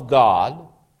who love God,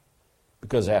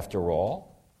 because after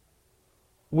all,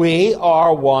 we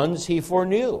are ones he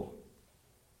foreknew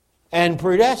and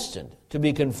predestined to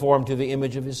be conformed to the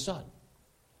image of his Son.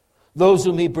 Those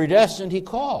whom he predestined, he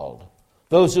called.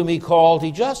 Those whom he called,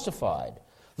 he justified.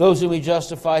 Those whom he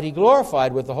justified, he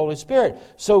glorified with the Holy Spirit.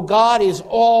 So God is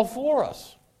all for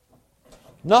us.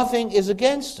 Nothing is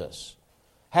against us,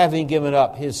 having given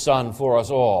up his Son for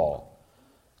us all.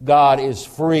 God is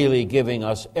freely giving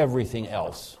us everything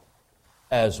else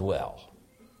as well.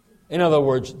 In other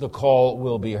words, the call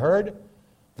will be heard,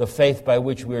 the faith by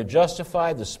which we are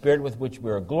justified, the Spirit with which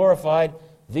we are glorified,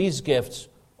 these gifts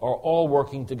are all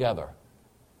working together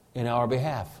in our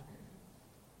behalf.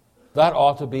 That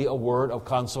ought to be a word of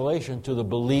consolation to the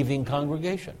believing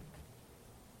congregation.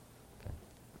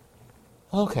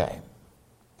 Okay.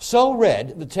 So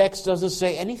read, the text doesn't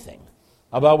say anything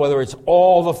about whether it's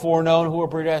all the foreknown who are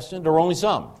predestined or only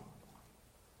some.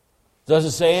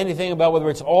 Doesn't say anything about whether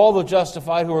it's all the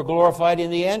justified who are glorified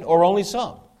in the end or only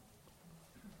some.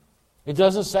 It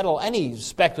doesn't settle any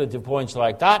speculative points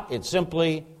like that. It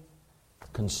simply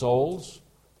consoles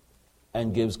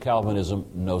and gives Calvinism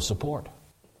no support.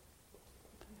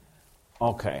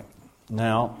 Okay,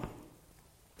 now,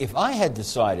 if I had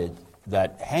decided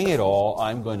that, hang it all,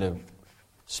 I'm going to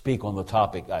speak on the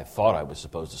topic I thought I was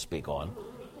supposed to speak on,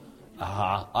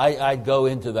 I'd go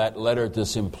into that letter to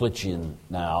Simplician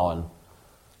now and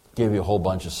give you a whole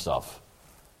bunch of stuff.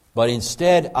 But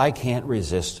instead, I can't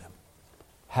resist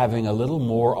having a little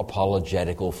more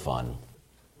apologetical fun.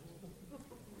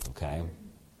 Okay?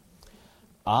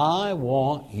 I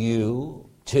want you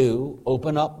to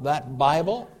open up that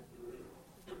Bible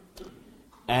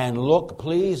and look,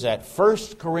 please, at 1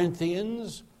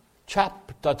 Corinthians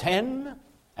chapter 10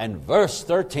 and verse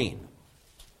 13.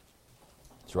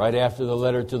 It's right after the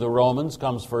letter to the Romans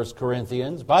comes 1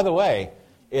 Corinthians. By the way,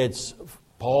 it's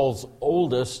Paul's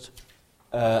oldest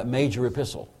major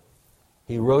epistle.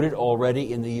 He wrote it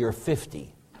already in the year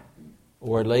 50,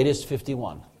 or at latest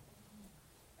 51.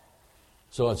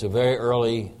 So it's a very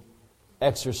early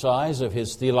exercise of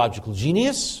his theological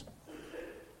genius.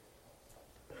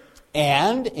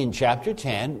 And in chapter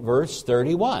 10, verse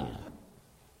 31,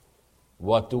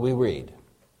 what do we read?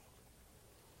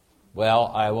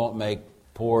 Well, I won't make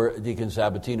poor Deacon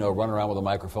Sabatino run around with a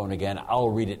microphone again. I'll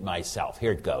read it myself.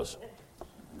 Here it goes.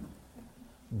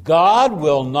 God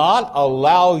will not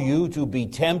allow you to be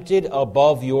tempted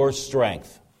above your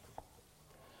strength,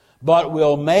 but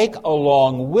will make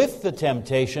along with the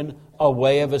temptation a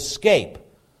way of escape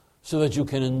so that you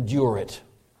can endure it.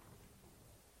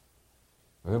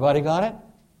 Everybody got it?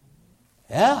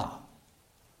 Yeah.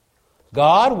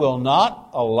 God will not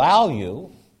allow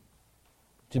you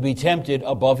to be tempted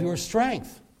above your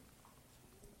strength,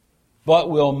 but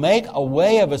will make a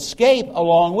way of escape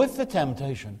along with the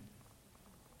temptation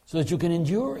so that you can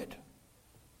endure it.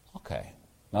 Okay.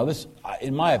 Now this,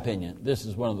 in my opinion, this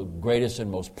is one of the greatest and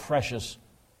most precious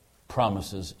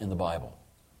promises in the Bible.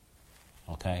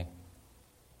 Okay?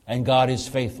 And God is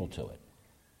faithful to it.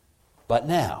 But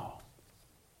now,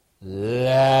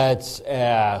 let's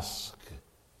ask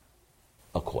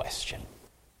a question.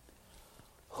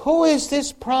 Who is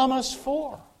this promise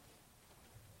for?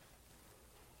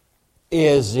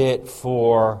 Is it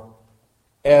for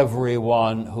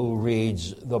everyone who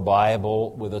reads the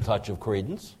Bible with a touch of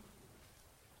credence?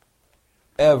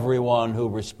 Everyone who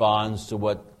responds to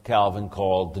what Calvin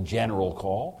called the general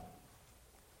call?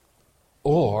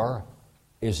 Or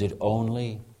is it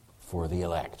only for the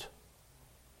elect?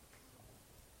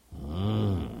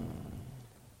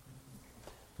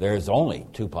 There's only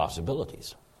two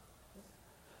possibilities.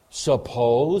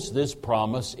 Suppose this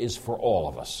promise is for all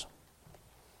of us.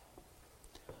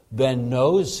 Then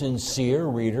no sincere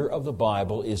reader of the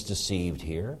Bible is deceived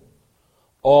here.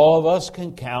 All of us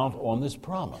can count on this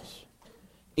promise,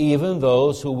 even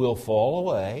those who will fall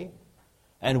away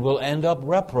and will end up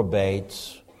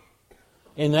reprobates.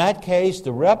 In that case,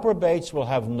 the reprobates will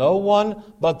have no one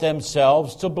but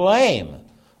themselves to blame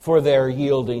for their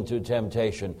yielding to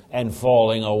temptation and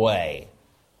falling away.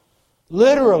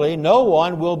 Literally, no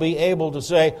one will be able to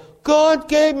say, God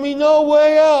gave me no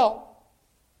way out.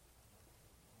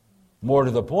 More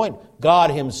to the point,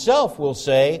 God himself will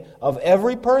say of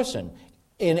every person,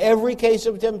 in every case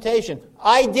of temptation,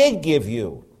 I did give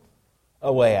you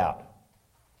a way out.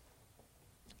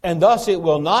 And thus it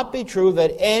will not be true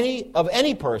that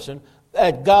any person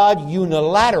that God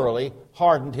unilaterally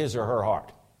hardened his or her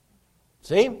heart.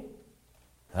 See?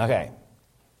 Okay.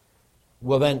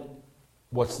 Well then,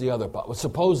 what's the other part? Well,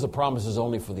 suppose the promise is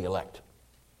only for the elect.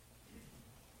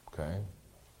 Okay.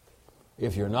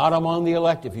 If you're not among the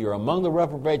elect, if you're among the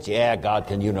reprobates, yeah, God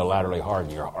can unilaterally harden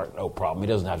your heart, no problem. He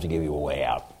doesn't have to give you a way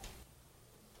out.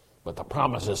 But the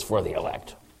promise is for the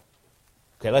elect.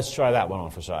 Okay, let's try that one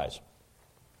on for size.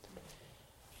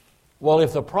 Well,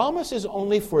 if the promise is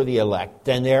only for the elect,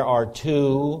 then there are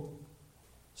two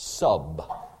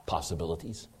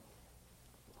sub-possibilities.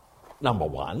 Number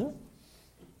one,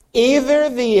 either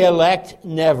the elect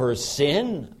never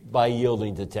sin by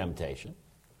yielding to temptation,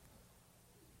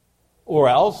 or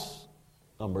else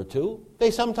Number two, they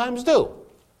sometimes do.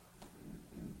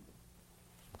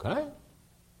 Okay?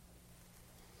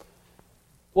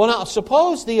 Well, now,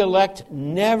 suppose the elect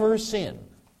never sin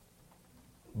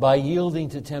by yielding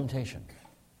to temptation.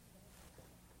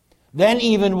 Then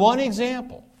even one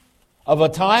example of a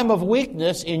time of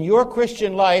weakness in your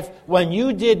Christian life when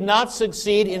you did not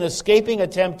succeed in escaping a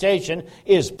temptation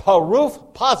is proof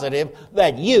positive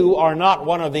that you are not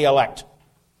one of the elect.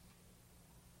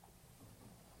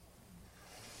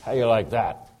 How you like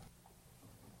that?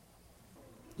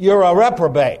 You're a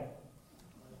reprobate.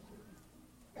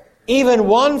 Even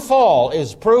one fall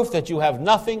is proof that you have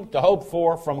nothing to hope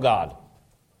for from God.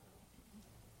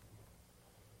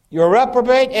 You're a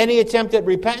reprobate. Any attempt at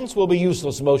repentance will be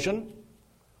useless motion.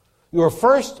 Your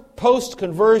first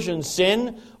post-conversion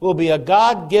sin will be a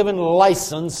God-given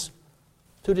license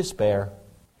to despair.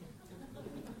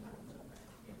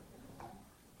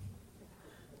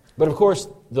 But of course,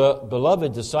 the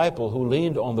beloved disciple who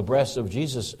leaned on the breast of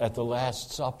Jesus at the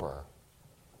Last Supper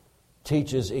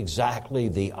teaches exactly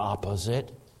the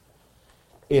opposite.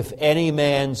 If any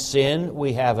man sin,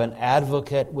 we have an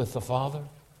advocate with the Father,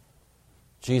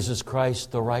 Jesus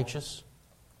Christ the righteous.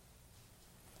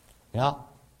 Yeah.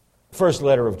 First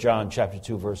letter of John, chapter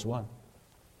 2, verse 1.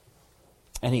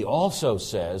 And he also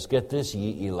says, get this,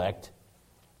 ye elect,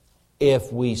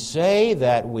 if we say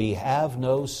that we have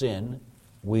no sin,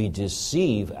 we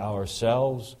deceive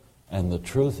ourselves, and the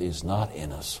truth is not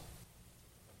in us.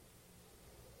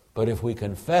 But if we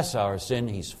confess our sin,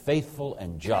 he's faithful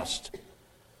and just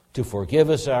to forgive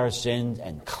us our sins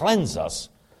and cleanse us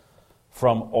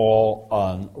from all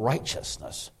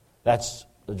unrighteousness. That's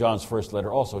John's first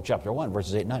letter also, chapter 1,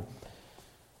 verses 8 and 9.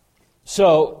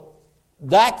 So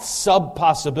that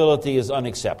sub-possibility is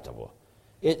unacceptable.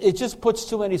 It just puts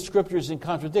too many scriptures in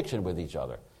contradiction with each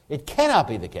other. It cannot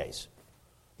be the case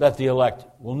that the elect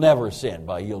will never sin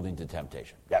by yielding to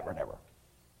temptation. Never, never.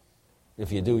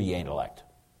 If you do, you ain't elect.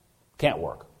 Can't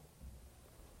work.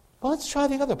 Well, let's try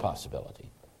the other possibility.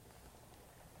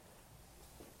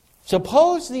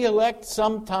 Suppose the elect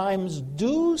sometimes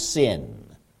do sin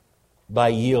by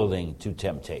yielding to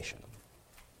temptation.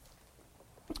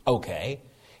 Okay,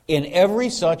 in every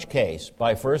such case,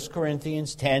 by 1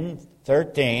 Corinthians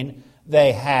 10:13,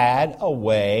 they had a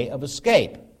way of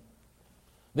escape.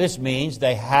 This means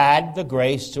they had the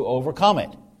grace to overcome it,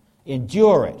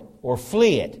 endure it, or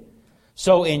flee it.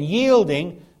 So in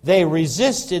yielding, they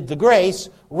resisted the grace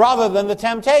rather than the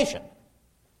temptation.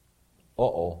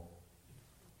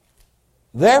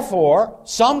 Therefore,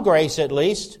 some grace at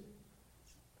least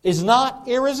is not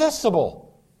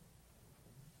irresistible.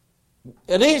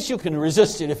 At least you can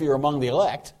resist it if you're among the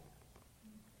elect.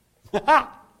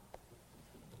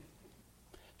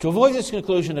 To avoid this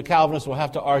conclusion, the Calvinists will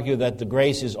have to argue that the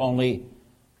grace is only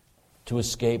to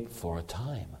escape for a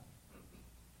time.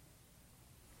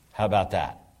 How about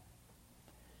that?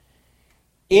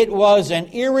 It was an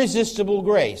irresistible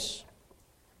grace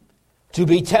to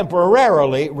be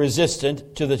temporarily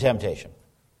resistant to the temptation,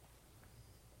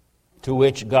 to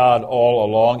which God all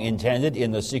along intended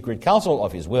in the secret counsel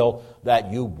of his will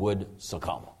that you would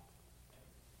succumb.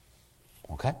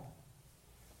 Okay?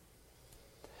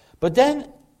 But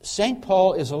then St.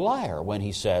 Paul is a liar when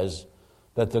he says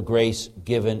that the grace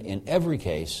given in every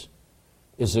case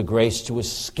is a grace to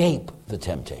escape the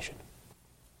temptation.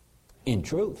 In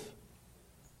truth,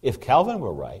 if Calvin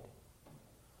were right,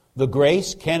 the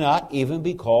grace cannot even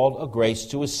be called a grace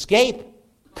to escape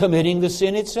committing the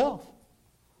sin itself.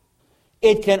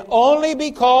 It can only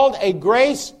be called a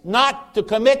grace not to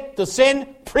commit the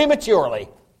sin prematurely.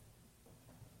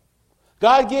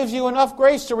 God gives you enough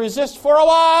grace to resist for a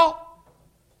while,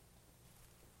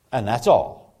 and that's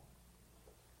all.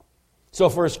 So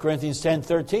 1 Corinthians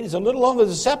 10:13 is a little on the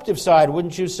deceptive side,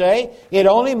 wouldn't you say? It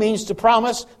only means to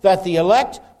promise that the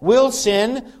elect will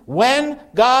sin when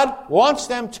God wants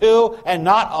them to and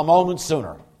not a moment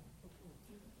sooner.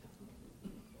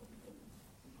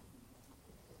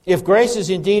 If grace is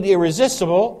indeed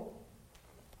irresistible,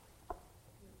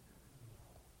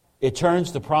 it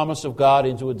turns the promise of God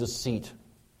into a deceit.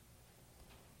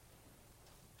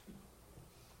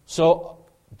 So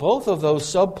both of those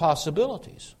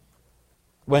sub-possibilities,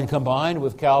 when combined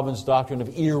with Calvin's doctrine of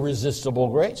irresistible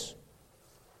grace,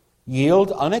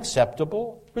 yield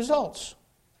unacceptable results.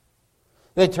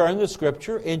 They turn the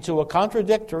Scripture into a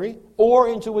contradictory or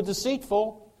into a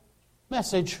deceitful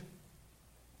message.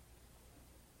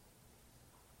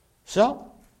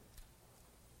 So,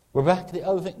 we're back to the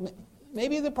other thing.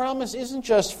 Maybe the promise isn't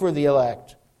just for the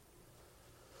elect,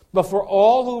 but for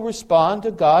all who respond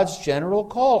to God's general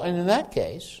call. And in that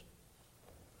case,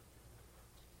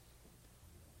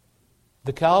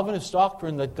 the Calvinist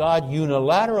doctrine that God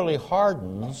unilaterally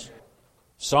hardens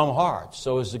some hearts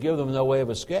so as to give them no way of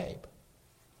escape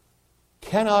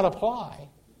cannot apply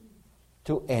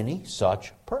to any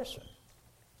such person.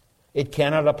 It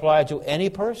cannot apply to any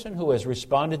person who has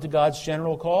responded to God's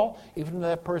general call, even if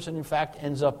that person, in fact,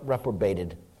 ends up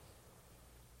reprobated.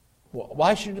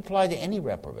 Why should it apply to any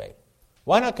reprobate?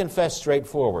 Why not confess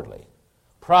straightforwardly?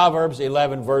 Proverbs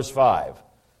 11, verse 5.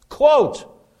 Quote,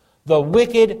 "The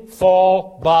wicked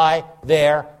fall by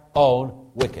their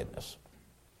own wickedness."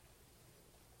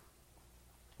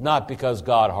 Not because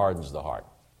God hardens the heart.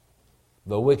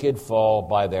 The wicked fall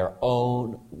by their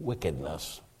own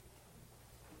wickedness.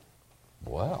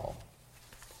 Well,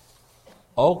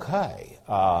 okay.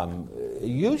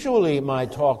 Usually my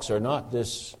talks are not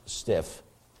this stiff.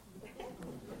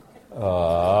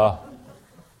 I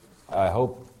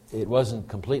hope it wasn't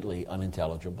completely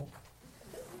unintelligible.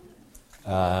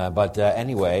 But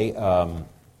anyway,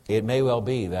 it may well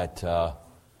be that you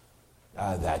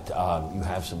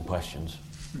have some questions.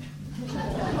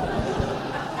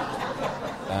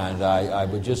 And I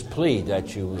would just plead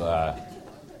that you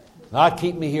not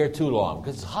keep me here too long,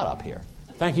 because it's hot up here.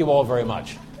 Thank you all very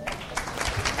much.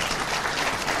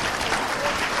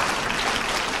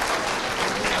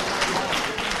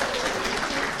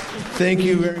 Thank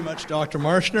you very much, Dr.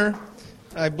 Marshner.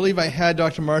 I believe I had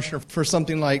Dr. Marshner for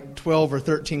something like 12 or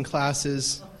 13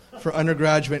 classes for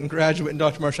undergraduate and graduate. And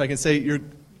Dr. Marshner, I can say you're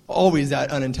always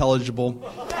that unintelligible.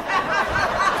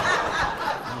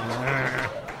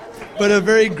 But a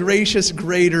very gracious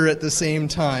grader at the same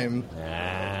time.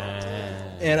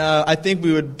 And I think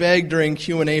we would beg during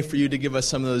Q&A for you to give us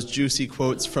some of those juicy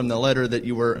quotes from the letter that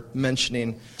you were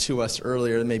mentioning to us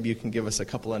earlier. Maybe you can give us a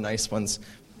couple of nice ones.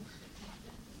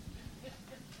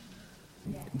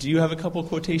 Do you have a couple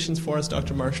quotations for us,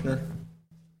 Dr. Marshner?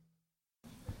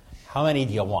 How many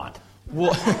do you want?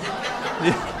 Well,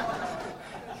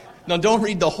 no, don't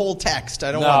read the whole text.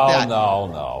 I don't want that.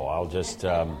 No. I'll just...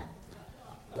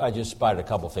 I just spotted a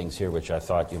couple things here which I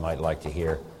thought you might like to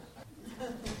hear.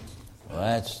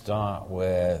 Let's start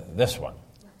with this one.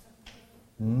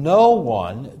 No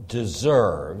one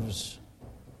deserves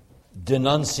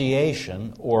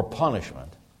denunciation or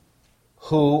punishment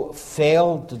who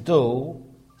failed to do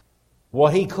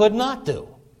what he could not do.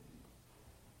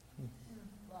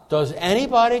 Does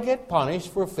anybody get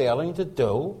punished for failing to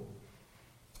do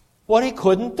what he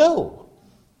couldn't do?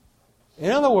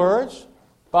 In other words,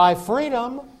 by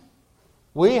freedom,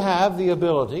 we have the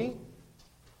ability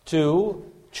to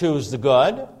choose the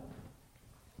good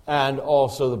and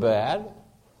also the bad,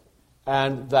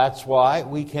 and that's why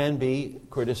we can be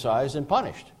criticized and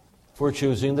punished for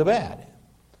choosing the bad.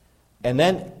 And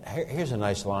then, here's a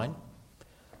nice line.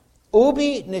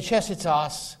 Ubi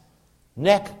necessitas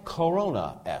nec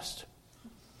corona est.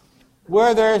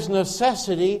 Where there's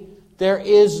necessity, there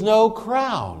is no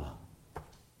crown.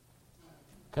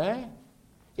 Okay?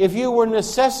 If you were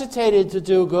necessitated to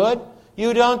do good,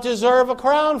 you don't deserve a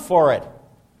crown for it.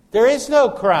 There is no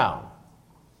crown.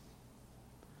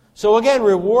 So again,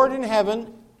 reward in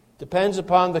heaven depends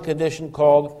upon the condition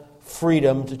called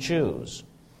freedom to choose.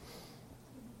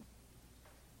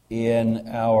 In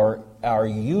our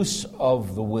use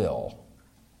of the will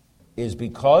is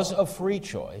because of free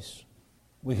choice.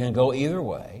 We can go either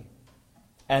way.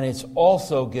 And it's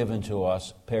also given to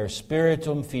us per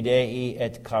spiritum fidei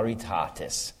et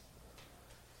caritatis.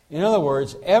 In other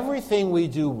words, everything we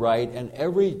do right and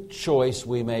every choice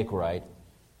we make right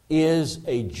is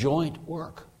a joint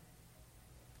work.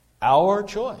 Our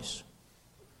choice.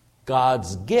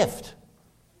 God's gift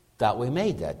that we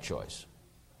made that choice.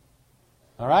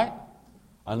 All right?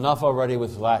 Enough already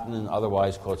with Latin and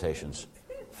otherwise quotations.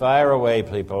 Fire away,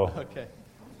 people. Okay.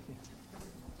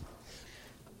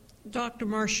 Dr.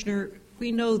 Marshner,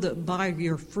 we know that by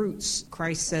your fruits,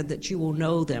 Christ said that you will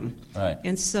know them. Right.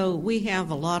 And so we have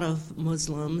a lot of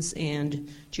Muslims and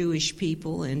Jewish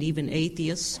people and even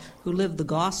atheists who live the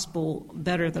gospel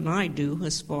better than I do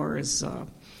as far as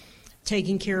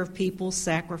taking care of people,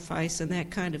 sacrifice, and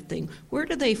that kind of thing. Where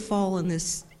do they fall in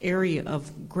this area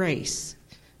of grace,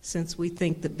 since we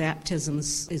think that baptism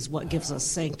is what gives us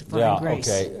sanctifying grace?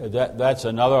 Okay. That's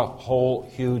another whole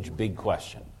huge big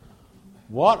question.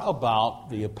 What about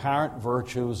the apparent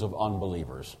virtues of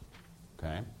unbelievers?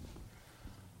 Okay.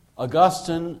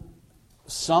 Augustine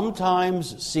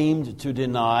sometimes seemed to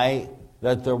deny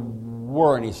that there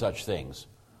were any such things,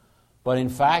 but in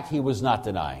fact he was not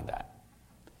denying that.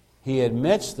 He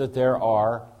admits that there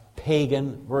are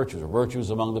pagan virtues, or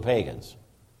virtues among the pagans.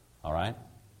 All right?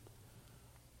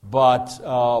 But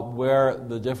where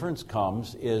the difference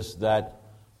comes is that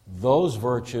those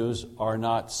virtues are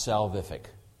not salvific.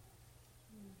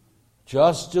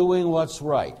 just doing what's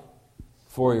right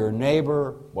for your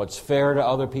neighbor, what's fair to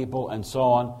other people, and so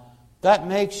on, that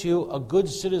makes you a good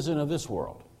citizen of this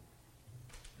world.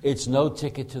 It's no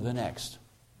ticket to the next.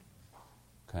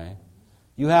 Okay?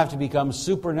 You have to become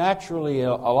supernaturally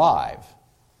alive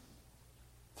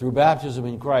through baptism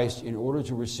in Christ in order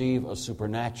to receive a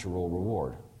supernatural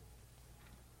reward.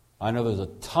 I know there's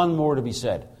a ton more to be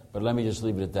said, but let me just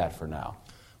leave it at that for now.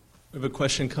 We have a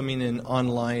question coming in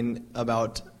online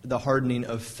about the hardening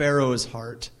of Pharaoh's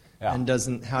heart. Yeah.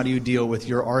 And how do you deal with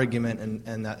your argument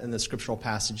and the scriptural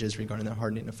passages regarding the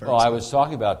hardening of Pharaoh's heart? I was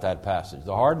talking about that passage.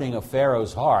 The hardening of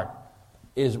Pharaoh's heart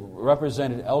is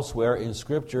represented elsewhere in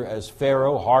Scripture as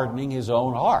Pharaoh hardening his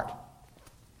own heart.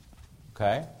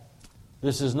 Okay?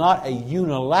 This is not a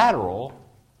unilateral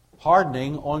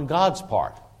hardening on God's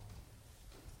part.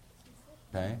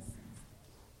 Okay?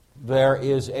 There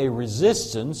is a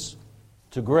resistance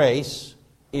to grace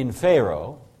in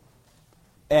Pharaoh,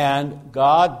 and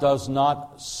God does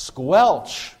not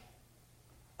squelch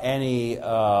any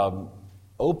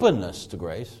openness to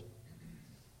grace.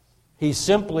 He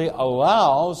simply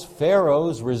allows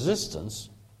Pharaoh's resistance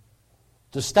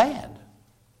to stand.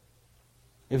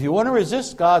 If you want to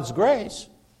resist God's grace,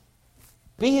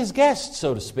 be his guest,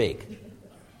 so to speak.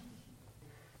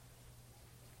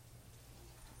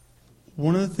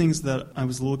 One of the things that I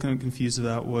was a little kind of confused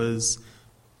about was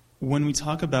when we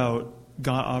talk about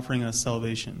God offering us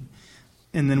salvation,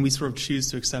 and then we sort of choose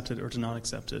to accept it or to not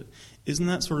accept it, isn't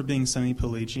that sort of being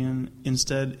semi-Pelagian?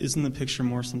 Instead, isn't the picture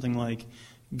more something like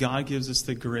God gives us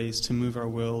the grace to move our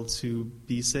will to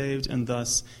be saved, and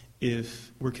thus,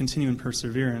 if we're continuing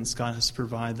perseverance, God has to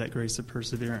provide that grace of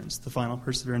perseverance, the final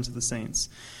perseverance of the saints.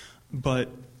 But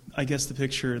I guess the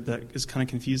picture that is kind of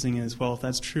confusing is, well, if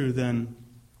that's true, then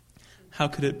how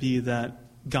could it be that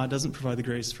God doesn't provide the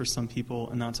grace for some people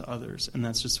and not to others? And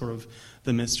that's just sort of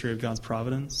the mystery of God's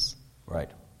providence?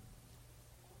 Right.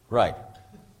 Right.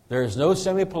 There is no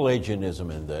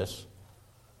semi-Pelagianism in this.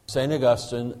 St.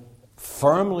 Augustine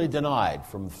firmly denied,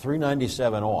 from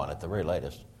 397 on at the very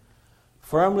latest,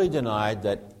 firmly denied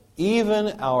that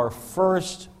even our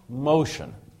first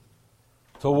motion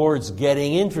towards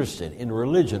getting interested in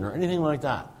religion or anything like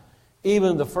that,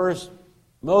 even the first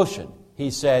motion,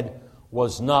 he said,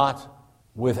 was not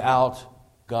without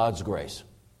God's grace.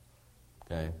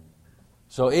 Okay?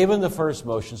 So even the first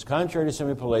motions, contrary to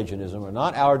semi-Pelagianism, are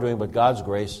not our doing, but God's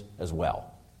grace as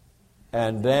well.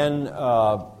 And then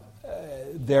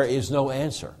there is no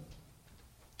answer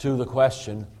to the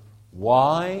question,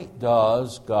 why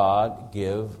does God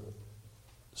give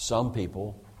some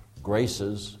people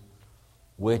graces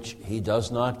which he does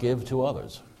not give to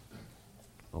others?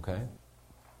 Okay?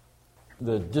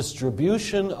 The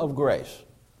distribution of grace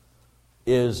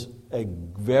is a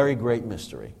very great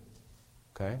mystery.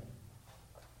 Okay?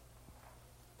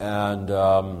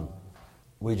 And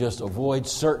we just avoid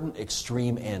certain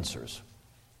extreme answers.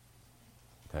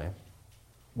 Okay?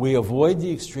 We avoid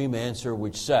the extreme answer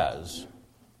which says,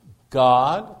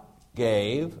 God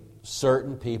gave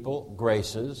certain people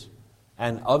graces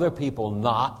and other people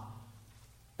not,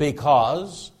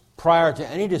 because prior to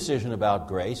any decision about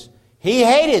grace, he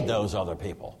hated those other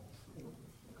people.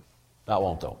 That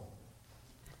won't do.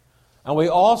 And we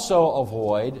also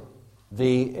avoid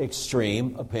the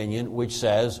extreme opinion which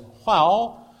says,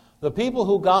 well, the people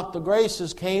who got the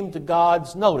graces came to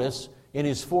God's notice in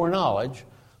his foreknowledge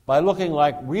by looking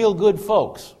like real good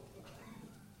folks.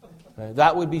 Okay?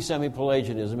 That would be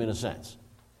semi-Pelagianism in a sense.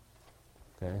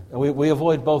 Okay? And we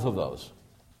avoid both of those.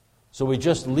 So we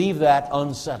just leave that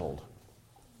unsettled.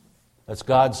 That's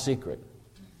God's secret.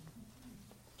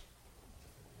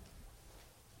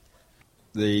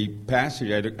 The passage,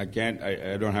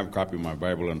 I don't have a copy of my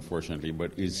Bible, unfortunately,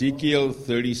 but Ezekiel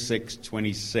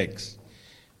 36:26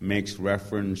 makes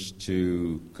reference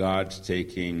to God's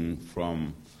taking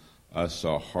from us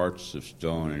our hearts of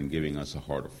stone and giving us a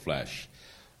heart of flesh.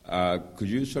 Could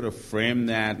you sort of frame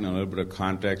that in a little bit of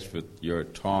context with your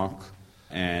talk,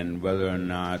 and whether or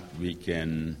not we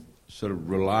can sort of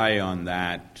rely on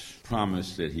that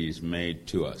promise that he's made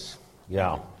to us?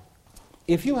 Yeah.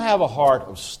 If you have a heart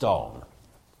of stone,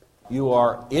 you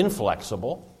are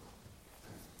inflexible,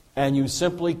 and you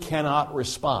simply cannot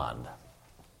respond.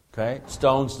 Okay?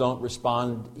 Stones don't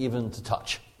respond even to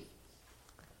touch.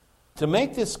 To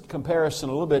make this comparison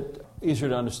a little bit easier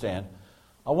to understand,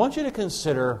 I want you to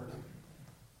consider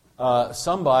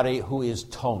somebody who is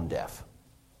tone deaf.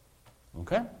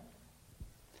 Okay?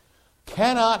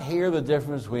 Cannot hear the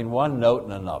difference between one note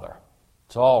and another.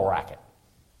 It's all racket.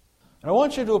 And I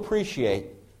want you to appreciate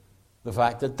the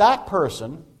fact that that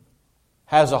person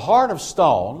has a heart of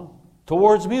stone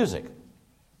towards music.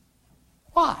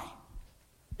 Why?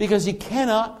 because he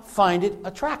cannot find it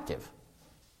attractive.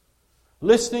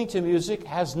 Listening to music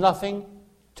has nothing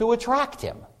to attract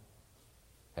him.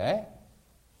 Okay?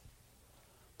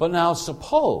 But now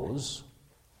suppose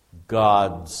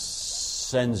God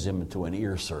sends him to an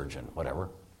ear surgeon, whatever,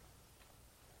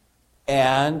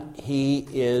 and he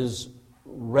is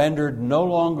rendered no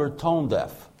longer tone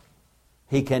deaf.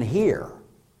 He can hear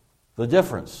the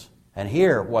difference and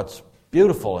hear what's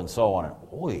beautiful and so on.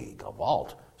 Oy,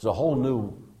 Gewalt. It's a whole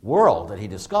new world that he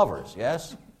discovers,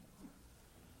 yes?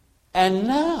 And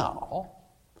now,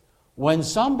 when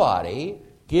somebody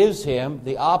gives him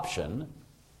the option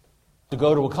to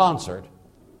go to a concert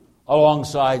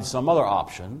alongside some other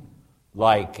option,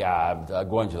 like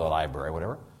going to the library,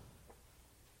 whatever,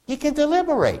 he can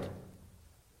deliberate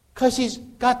because he's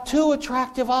got two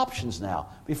attractive options now.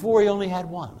 Before he only had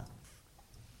one.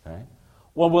 Okay?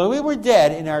 Well, when we were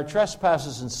dead in our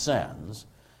trespasses and sins,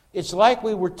 it's like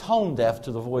we were tone deaf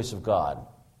to the voice of God.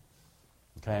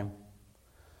 Okay?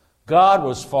 God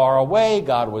was far away,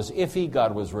 God was iffy,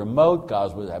 God was remote,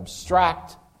 God was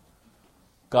abstract,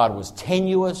 God was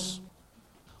tenuous,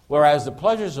 whereas the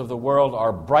pleasures of the world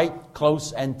are bright,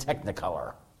 close, and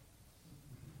technicolor.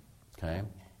 Okay?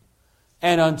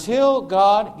 And until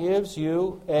God gives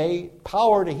you a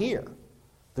power to hear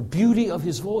the beauty of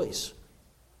his voice,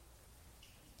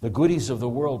 the goodies of the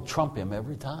world trump him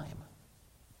every time.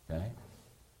 Okay?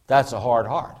 That's a hard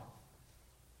heart.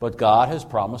 But God has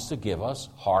promised to give us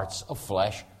hearts of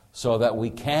flesh so that we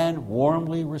can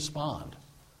warmly respond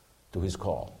to his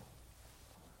call.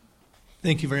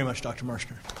 Thank you very much, Dr.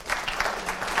 Marshner.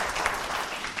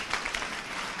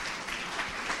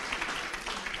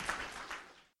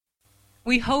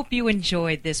 We hope you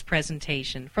enjoyed this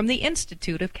presentation from the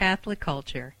Institute of Catholic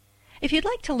Culture. If you'd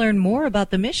like to learn more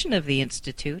about the mission of the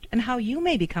Institute and how you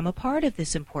may become a part of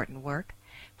this important work,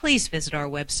 please visit our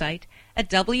website at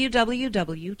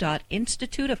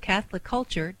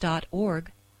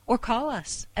www.instituteofcatholicculture.org or call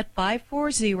us at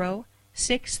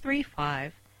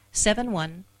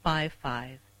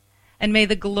 540-635-7155. And may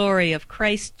the glory of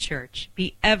Christ Church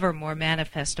be ever more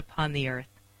manifest upon the earth.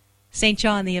 St.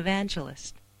 John the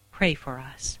Evangelist, pray for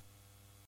us.